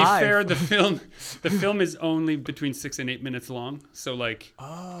 hours. to be Live. fair, the film is only between 6 and 8 minutes long. So like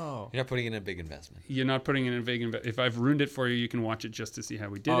oh, You're not putting in a big investment. you're not putting in a big if I've ruined it for you, you can watch it just to see how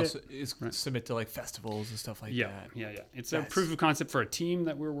we did it. so it's submit to like festivals and stuff like Yeah, that. yeah. It's a That's- proof of concept for a team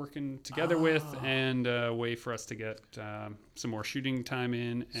that we're working together with, and a way for us to get some more shooting time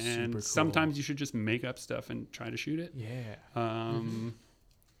in. And Super cool. sometimes you should just make up stuff and try to shoot it. Yeah.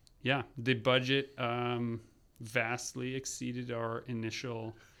 Yeah, the budget vastly exceeded our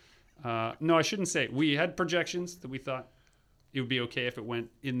initial. No, I shouldn't say. We had projections that we thought it would be okay if it went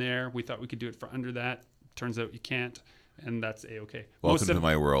in there. We thought we could do it for under that. Turns out you can't, and that's a-okay. Welcome to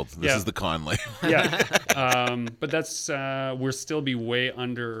my world. This Yeah. is the Conley. Yeah, but that's we're still be way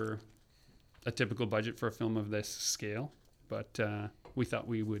under a typical budget for a film of this scale, but we thought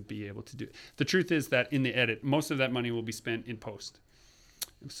we would be able to do it. The truth is that in the edit, most of that money will be spent in post,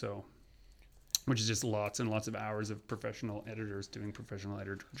 so which is just lots and lots of hours of professional editors doing professional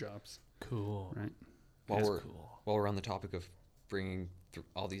editor jobs, Cool. right? While we're on the topic of bringing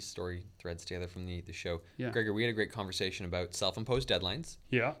all these story threads together from the show, Yeah. Gregor, we had a great conversation about self-imposed deadlines.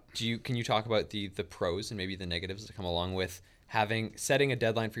 Yeah. Can you talk about the pros and maybe the negatives that come along with setting a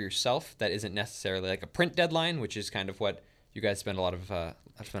deadline for yourself that isn't necessarily like a print deadline, which is kind of what you guys spend a lot of have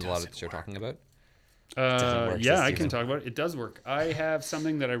spent a lot of the show talking about? doesn't work, Yeah, says I can Steven. talk about it. It does work. I have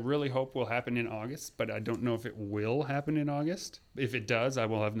something that I really hope will happen in August, but I don't know if it will happen in August. If it does, I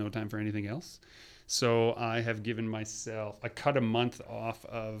will have no time for anything else. So I have given myself, I cut a month off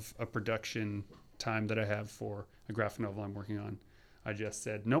of a production time that I have for a graphic novel I'm working on. I just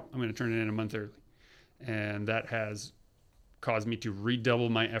said, nope, I'm going to turn it in a month early. And that has caused me to redouble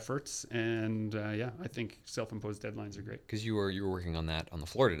my efforts. And I think self-imposed deadlines are great. Because you were working on that on the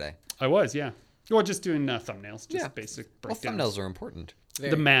floor today. I was, yeah. Well, just doing thumbnails, just Yeah. basic Well, breakdowns. thumbnails are important.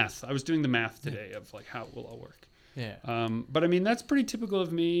 The math. I was doing the math today of like how it will all work. Yeah. But I mean, that's pretty typical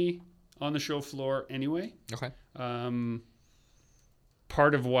of me on the show floor anyway. Okay.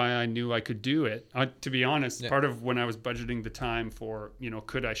 Part of why I knew I could do it, to be honest, Yeah. part of when I was budgeting the time for,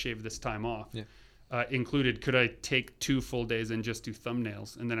 could I shave this time off, Yeah. included, could I take 2 full days and just do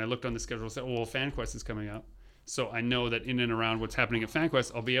thumbnails? And then I looked on the schedule and said, well, FanQuest is coming up. So I know that in and around what's happening at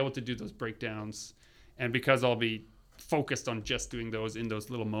FanQuest, I'll be able to do those breakdowns. And because I'll be focused on just doing those in those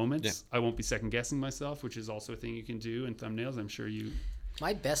little moments, I won't be second guessing myself, which is also a thing you can do in thumbnails. I'm sure you...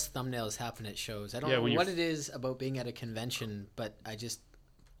 My best thumbnails happen at shows. I don't Yeah, know when what you're- it is about being at a convention, but I just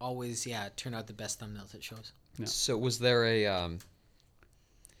always, turn out the best thumbnails at shows. Yeah. So was there a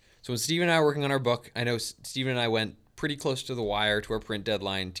so when Steve and I were working on our book, I know Steven and I went pretty close to the wire to our print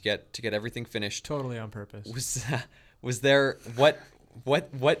deadline to get everything finished. Totally on purpose. Was there what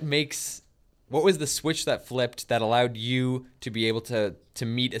was the switch that flipped that allowed you to be able to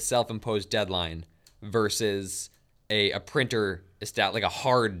meet a self-imposed deadline versus a printer like a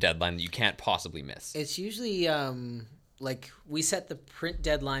hard deadline that you can't possibly miss? It's usually like we set the print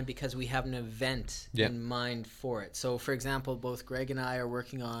deadline because we have an event in mind for it. So, for example, both Greg and I are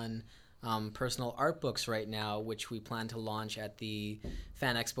working on personal art books right now, which we plan to launch at the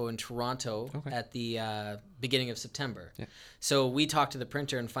Fan Expo in Toronto at the beginning of September. Yeah. So we talk to the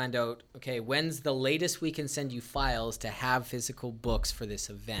printer and find out, okay, when's the latest we can send you files to have physical books for this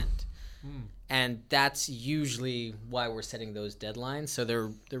event? And that's usually why we're setting those deadlines. So there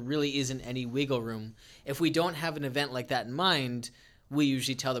really isn't any wiggle room. If we don't have an event like that in mind, we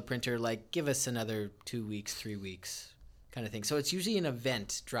usually tell the printer, like, give us another 2 weeks, 3 weeks kind of thing. So it's usually an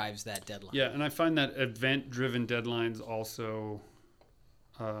event drives that deadline. Yeah, and I find that event-driven deadlines also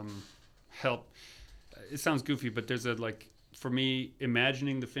help. It sounds goofy, but there's for me,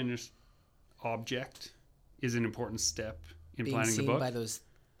 imagining the finished object is an important step in Being planning the seen book. by those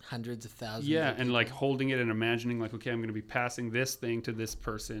hundreds of thousands. Yeah, of and people. holding it and imagining okay, I'm going to be passing this thing to this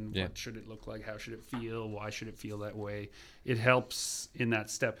person. Yeah. What should it look like? How should it feel? Why should it feel that way? It helps in that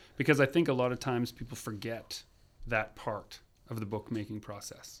step because I think a lot of times people forget that part of the book making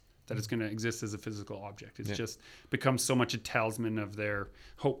process, that it's going to exist as a physical object. It's just becomes so much a talisman of their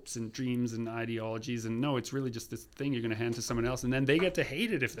hopes and dreams and ideologies. And no, it's really just this thing you're going to hand to someone else and then they get to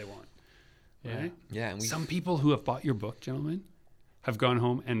hate it if they want. Right? Yeah, and Some people who have bought your book, gentlemen, have gone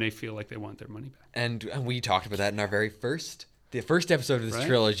home and they feel like they want their money back. And we talked about that in our the first episode of this Right?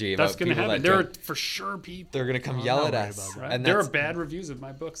 trilogy. That's about going to people happen. that There are don't- for sure people. they're gonna come yell at not worried us, about Right? and There are that's- bad reviews of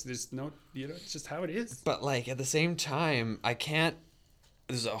my books. There's no, it's just how it is. But at the same time, I can't.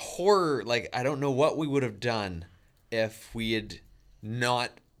 There's a horror. I don't know what we would have done if we had not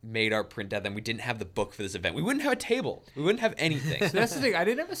made our print deadline. We didn't have the book for this event. We wouldn't have a table. We wouldn't have anything. So that's the thing. I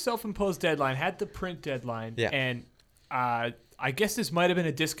didn't have a self-imposed deadline. Had the print deadline. Yeah. And I guess this might have been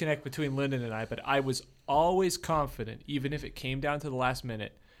a disconnect between Lyndon and I, but I was always confident, even if it came down to the last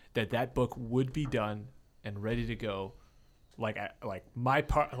minute, that book would be done and ready to go. My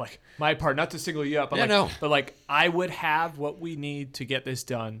part, not to single you out, but but I would have what we need to get this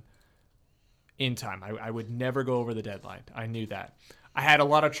done in time. I would never go over the deadline. I knew that. I had a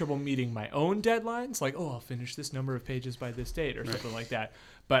lot of trouble meeting my own deadlines, I'll finish this number of pages by this date or something like that.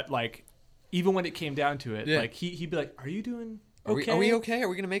 But even when it came down to it, he'd be like, "Are you doing okay? Are we okay? Are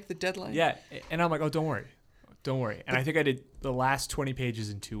we gonna make the deadline?" Yeah, and I'm like, "Oh, don't worry." And I think I did the last 20 pages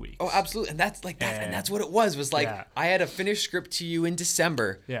in 2 weeks. Oh, absolutely. And that's and that's what it was. Yeah. I had a finished script to you in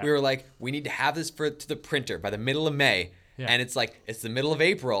December. Yeah. We were like, we need to have this to the printer by the middle of May. Yeah. And it's the middle of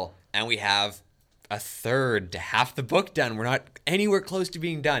April, and we have a third to half the book done. We're not anywhere close to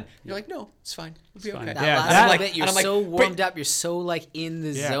being done. You're like, no, it's fine. We'll be fine. okay. that Yeah, last that- little bit, you're and I'm like, so but- warmed up. You're so in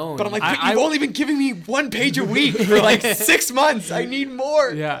the zone. But I'm like, I- you've only been giving me 1 page a week for 6 months. I need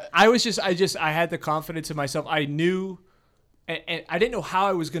more. Yeah, I had the confidence in myself. I knew, and I didn't know how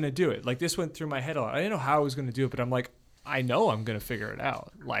I was going to do it. This went through my head a lot. I didn't know how I was going to do it, but I'm like, I know I'm going to figure it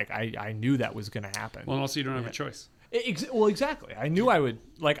out. I knew that was going to happen. Well, and also you don't have a choice. Well, exactly. I knew I would,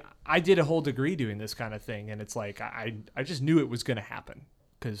 I did a whole degree doing this kind of thing, and it's I just knew it was going to happen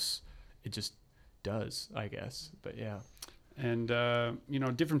because it just does, I guess. But yeah. And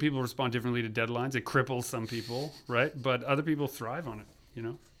different people respond differently to deadlines. It cripples some people, right? But other people thrive on it.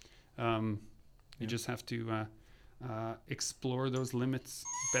 You just have to explore those limits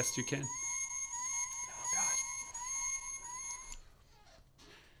best you can.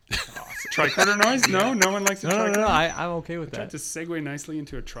 Tricorder noise? No one likes a tricorder. No. I'm okay with Tried that. to segue nicely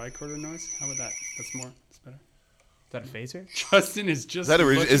into a tricorder noise. How about that? That's better. Is that a phaser? Justin is just.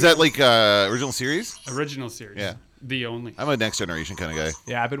 Is that like original series? original series? Yeah. The only. I'm a Next Generation kind of guy.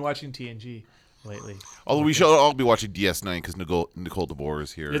 Yeah, I've been watching TNG lately. Although we should all be watching DS9 because Nicole DeBoer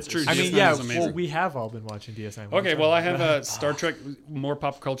is here. It's true. I mean, DS9 yeah, is amazing. well, we have all been watching DS9. Okay, well, I have Star Trek, more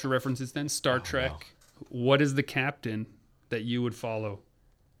pop culture references then. Star Oh, Trek. What is the captain that you would follow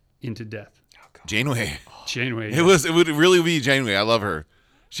into death? Janeway. Janeway. It would really be Janeway. I love her.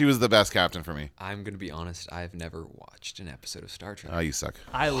 She was the best captain for me. I'm gonna be honest. I've never watched an episode of Star Trek. Oh, you suck.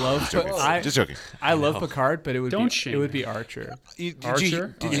 I love Just joking. I love Picard, but it would Don't be shame it would me. be Archer.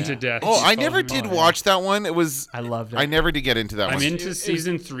 Archer into death. Oh, I Follow never him did on. watch that one. It was. I loved it. I never did get into that I'm one. into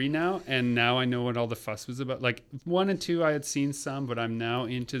season 3 now, and now I know what all the fuss was about. Like 1 and 2, I had seen some, but I'm now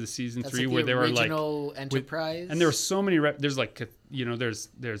into the season That's 3 like where the there were like, original Enterprise. and there were so many. There's like,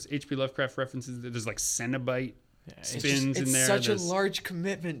 there's H.P. Lovecraft references. There's like Cenobite spins in there. such a There's- large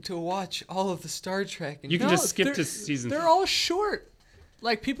commitment to watch all of the Star Trek. And You can No, just skip they're- to season. They're all short.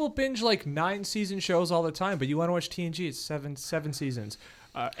 Like people binge like 9-season shows all the time, but you want to watch TNG? It's seven seasons.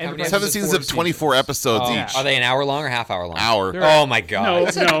 Enterprise Seven is seasons 4 of 24 episodes Oh, each. Are they an hour long or half hour long? Hour. Oh my god.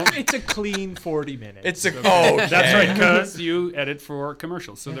 No. It's a clean 40 minutes. It's a Oh, that's right, because you edit for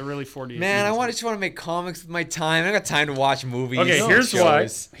commercials, so they're really 48 Man, I minutes. just want to make comics with my time. I don't got time to watch movies. Okay, and here's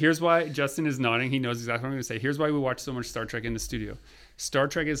shows. why Justin is nodding. He knows exactly what I'm going to say. Here's why we watch so much Star Trek in the studio. Star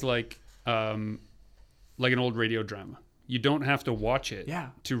Trek is like an old radio drama. You don't have to watch it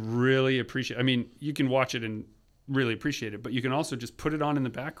to really appreciate. I mean, you can watch it and really appreciate it, but you can also just put it on in the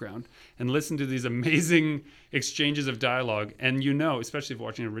background and listen to these amazing exchanges of dialogue. And especially if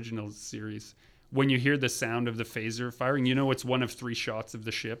watching an original series, when you hear the sound of the phaser firing, it's one of 3 shots of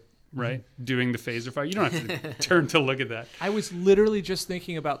the ship, right? Doing the phaser fire. You don't have to turn to look at that. I was literally just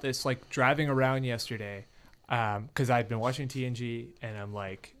thinking about this, like driving around yesterday, because I'd been watching TNG, and I'm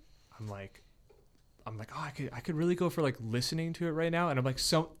like, oh, I could really go for like listening to it right now, and I'm like,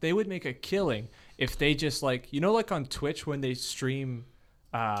 so they would make a killing if they just like like on Twitch when they stream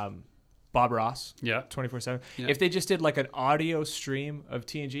Bob Ross, 24/7. Yeah. If they just did like an audio stream of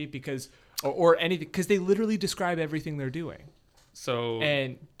TNG because or anything, because they literally describe everything they're doing. So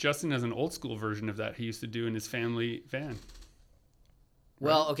And Justin has an old school version of that he used to do in his family van.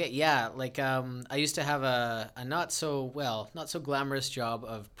 Well, okay, yeah. Like, I used to have a not so glamorous job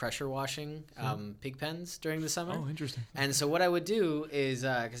of pressure washing pig pens during the summer. oh, interesting. And so what I would do is,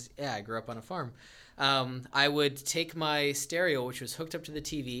 because I grew up on a farm, I would take my stereo, which was hooked up to the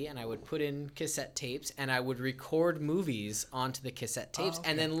TV, and I would put in cassette tapes, and I would record movies onto the cassette tapes,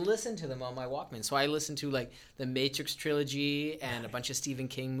 and then listen to them on my Walkman. So I listened to like the Matrix trilogy and a bunch of Stephen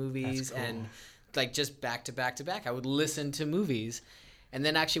King movies, and like just back to back to back. I would listen to movies. And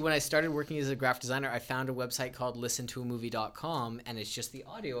then actually when I started working as a graphic designer, I found a website called listentoamovie.com, and it's just the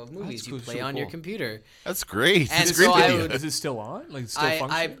audio of movies you play on your computer. That's great. And It's a great so I video. would- Is it still on? Like, it's still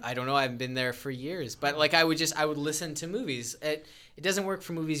functioning? I don't know. I haven't been there for years, but like I would listen to movies. It doesn't work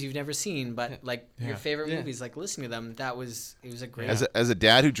for movies you've never seen, but like your favorite movies, like listening to them, it was a great. As a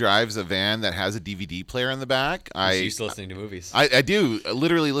dad who drives a van that has a DVD player in the back, I'm used to listening to movies. I do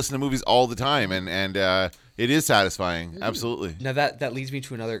literally listen to movies all the time, and it is satisfying. Absolutely. Now that leads me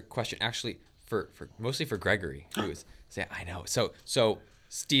to another question, actually, for mostly for Gregory, who is saying, I know. So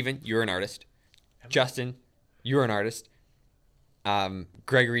Steven, you're an artist. Justin, you're an artist.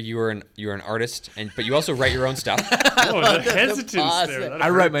 Gregory, you're an artist, but you also write your own stuff. Oh, the hesitance pause there. there. That I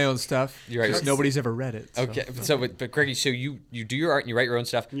hurt. write my own stuff. You write Just your- nobody's ever read it. So. Okay, but Gregory, so you do your art and you write your own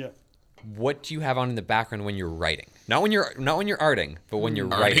stuff. Yeah. What do you have on in the background when you're writing? Not when you're arting, but when you're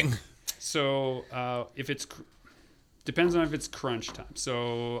writing. So if it's depends on if it's crunch time.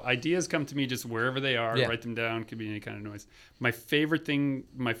 So ideas come to me just wherever they are. Yeah. Write them down. Could be any kind of noise. My favorite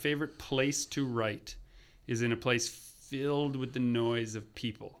place to write is in a place filled with the noise of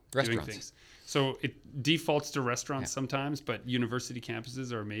people doing Restaurants. things. So it defaults to restaurants sometimes, but university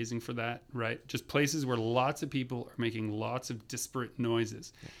campuses are amazing for that, right? Just places where lots of people are making lots of disparate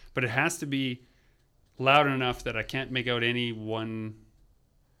noises. But it has to be loud enough that I can't make out any one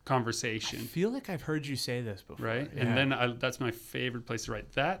conversation. I feel like I've heard you say this before. Right, Yeah. and then that's my favorite place to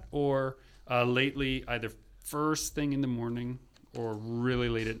write. That or lately either first thing in the morning or really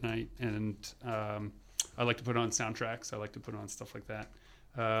late at night. And I like to put on soundtracks. I like to put on stuff like that.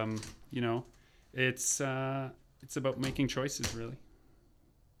 It's it's about making choices, really.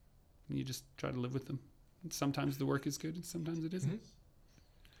 You just try to live with them. And sometimes the work is good, and sometimes it isn't.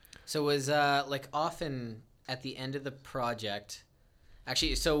 So was like often at the end of the project,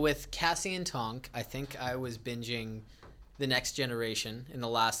 actually, so with Cassie and Tonk, I think I was binging The Next Generation in the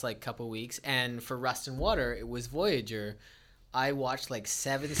last like couple weeks, and for Rust and Water, it was Voyager. I watched like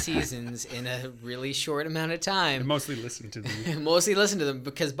 7 seasons in a really short amount of I time. mostly listen to them. Mostly listened to them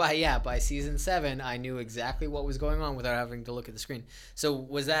because by season 7, I knew exactly what was going on without having to look at the screen. So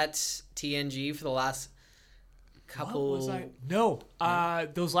was that TNG for the last couple? What was I? No.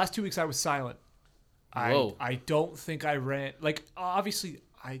 Those last 2 weeks I was silent. Whoa. I don't think I ran, like, obviously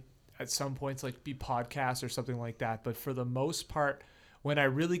I at some points like be podcasts or something like that, but for the most part, when I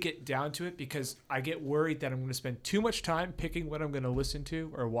really get down to it, because I get worried that I'm going to spend too much time picking what I'm going to listen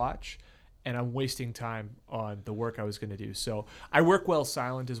to or watch, and I'm wasting time on the work I was going to do. So I work well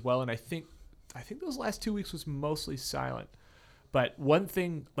silent as well, and I think those last 2 weeks was mostly silent. But one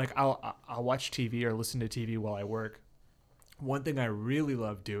thing, like I'll watch TV or listen to TV while I work. One thing I really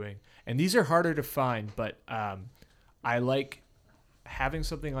love doing, and these are harder to find, but I like having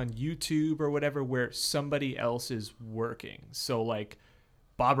something on YouTube or whatever where somebody else is working. So like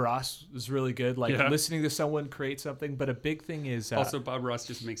Bob Ross is really good, like listening to someone create something. But a big thing is Also, Bob Ross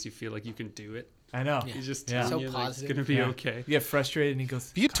just makes you feel like you can do it. I know. He's just Yeah. telling So you like, it's positive. going to be okay. You get frustrated and he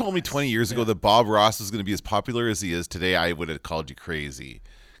goes, If you told me 20 years ago that Bob Ross was going to be as popular as he is today, I would have called you crazy.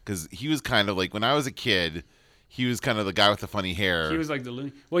 Because he was kind of like, when I was a kid, he was kind of the guy with the funny hair. He was like the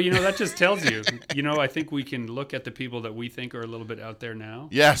loony. Well, that just tells you. I think we can look at the people that we think are a little bit out there now.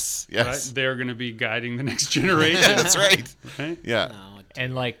 Yes. Right? They're going to be guiding the next generation. That's right. Right? Yeah. No,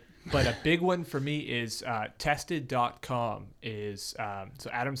 and like, but a big one for me is tested.com is so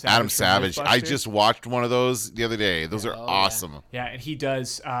Adam Savage. Adam from Savage. I Mythbusters. just watched one of those the other day. Those are awesome. Yeah, and he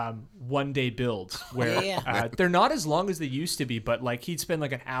does 1 day builds where Yeah. they're not as long as they used to be, but like he'd spend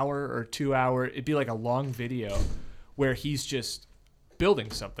like an hour or 2 hour. It'd be like a long video where he's just building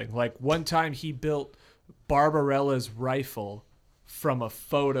something. Like one time he built Barbarella's rifle from a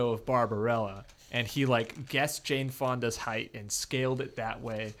photo of Barbarella, and he like guessed Jane Fonda's height and scaled it that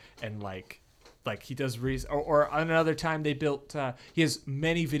way, and like he does or another time they built he has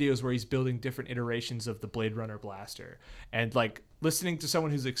many videos where he's building different iterations of the Blade Runner blaster, and like listening to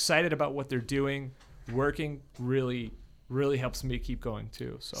someone who's excited about what they're doing working really helps me keep going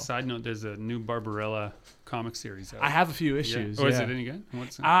too. So Side note, there's a new Barbarella comic series out. I have a few issues. Oh, is yeah. it any good?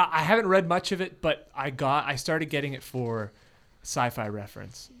 What's it? I haven't read much of it, but I started getting it for sci-fi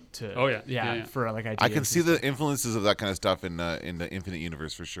reference to yeah. for like ideas. I can and see stuff. the influences of that kind of stuff in the Infinite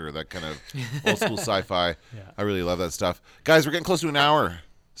Universe for sure. That kind of old school sci-fi. Yeah. I really love that stuff. Guys, we're getting close to an hour,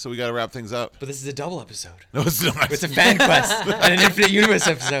 so we got to wrap things up. But this is a double episode. No, it's not. It's a FanQuest and an Infinite Universe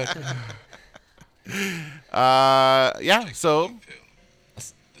episode. Yeah. So Pill.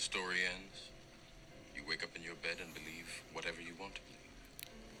 The story ends. You wake up in your bed and believe whatever you want to believe.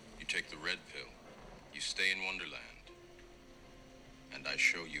 You take the red pill. You stay in Wonderland. And I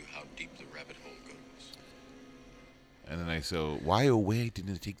show you how deep the rabbit hole goes. and then I so why oh wait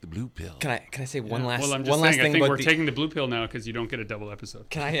didn't I take the blue pill? Can I say one last Well, I'm just one last saying, I thing think about we're the, taking the blue pill now because you don't get a double episode.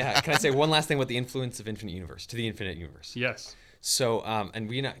 Can I say one last thing about the influence of Infinite Universe to the Infinite Universe? Yes. So, and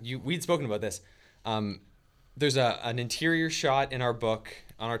we'd spoken about this. There's an interior shot in our book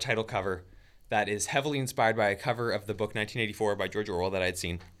on our title cover that is heavily inspired by a cover of the book 1984 by George Orwell that I had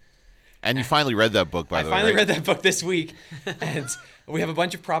seen. And you finally read that book, by the way. I finally right? read that book this week, and we have a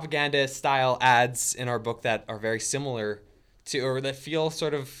bunch of propaganda-style ads in our book that are very similar to, or that feel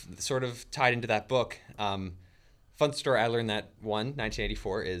sort of tied into that book. Fun story, I learned that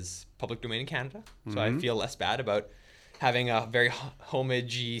 1984 is public domain in Canada, so I feel less bad about having a very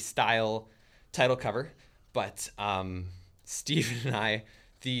homage-y style title cover. But Steve and I,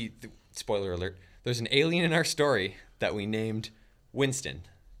 the spoiler alert, there's an alien in our story that we named Winston.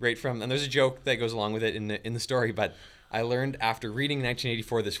 Right from, and there's a joke that goes along with it in the story, but I learned after reading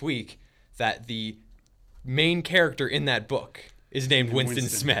 1984 this week that the main character in that book is named Winston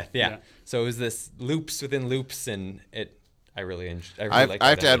Smith. Yeah. So it was this loops within loops, and I really like I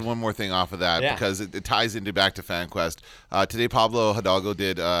have to add one more thing off of that because it ties into back to FanQuest. Today, Pablo Hidalgo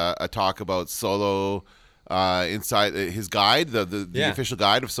did a talk about Solo inside his guide, the official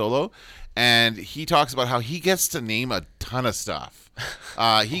guide of Solo, and he talks about how he gets to name a ton of stuff.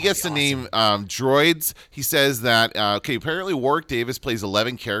 He gets to name droids. He says that apparently Warwick Davis plays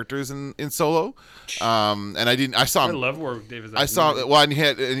 11 characters in Solo, and I saw him. I love Warwick Davis. I saw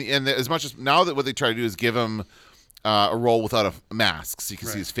and as much as now that what they try to do is give him a role without a mask, so you can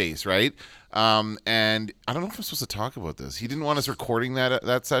see his face, right? And I don't know if I'm supposed to talk about this. He didn't want us recording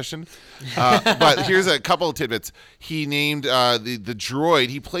that session, but here's a couple of tidbits. He named the droid.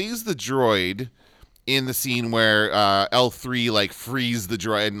 He plays the droid in the scene where L3 like frees the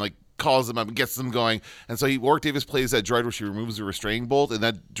droid and like calls them up and gets them going. And so Warwick Davis plays that droid where she removes the restraining bolt, and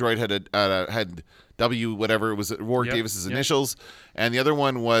that droid had W whatever it was, Warwick Davis's initials, and the other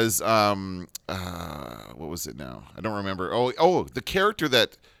one was what was it now? I don't remember. Oh, the character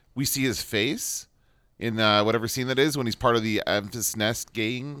that we see his face in whatever scene that is when he's part of the Memphis Nest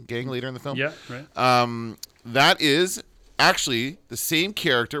gang later in the film. Yeah, right. That is actually the same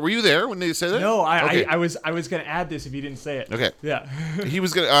character. Were you there when they said that? No, Okay. I was going to add this if you didn't say it. Okay. Yeah. He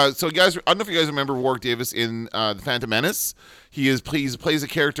was gonna. So, guys, I don't know if you guys remember Warwick Davis in the Phantom Menace. He plays a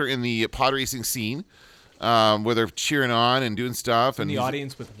character in the pod racing scene, where they're cheering on and doing stuff. And the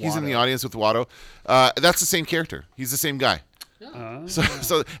audience with He's in the Watto. audience with Watto. That's the same character. He's the same guy.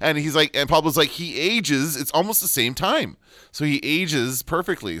 So and he's like, and Pablo's like, he ages. It's almost the same time. So he ages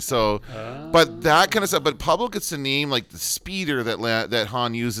perfectly. So, but that kind of stuff. But Pablo gets to name like the speeder that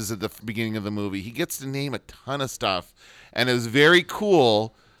Han uses at the beginning of the movie. He gets to name a ton of stuff, and it was very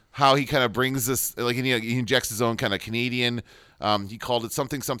cool how he kind of brings this, like, he injects his own kind of Canadian. He called it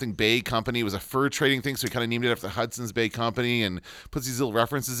something Bay Company. It was a fur trading thing, so he kind of named it after the Hudson's Bay Company and puts these little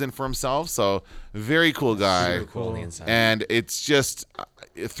references in for himself. So very cool guy. Super cool on the inside. And it's just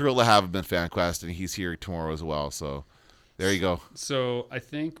a thrill to have him in FanQuest, and he's here tomorrow as well. So there you go. So I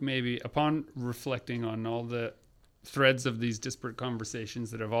think maybe upon reflecting on all the threads of these disparate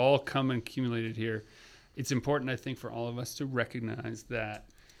conversations that have all come and accumulated here, it's important, I think, for all of us to recognize that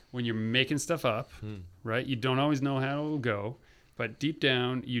when you're making stuff up, right, you don't always know how it will go, but deep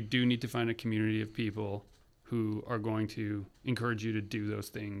down, you do need to find a community of people who are going to encourage you to do those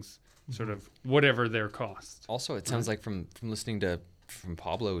things, sort of whatever their cost. Also, it sounds like from listening to from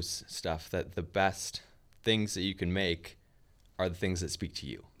Pablo's stuff that the best things that you can make are the things that speak to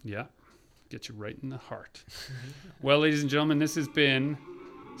you. Yeah, get you right in the heart. Well, ladies and gentlemen, this has been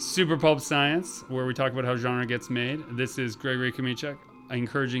Super Pulp Science, where we talk about how genre gets made. This is Gregory Kamichuk,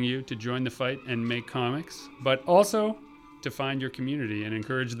 encouraging you to join the fight and make comics, but also to find your community and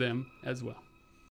encourage them as well.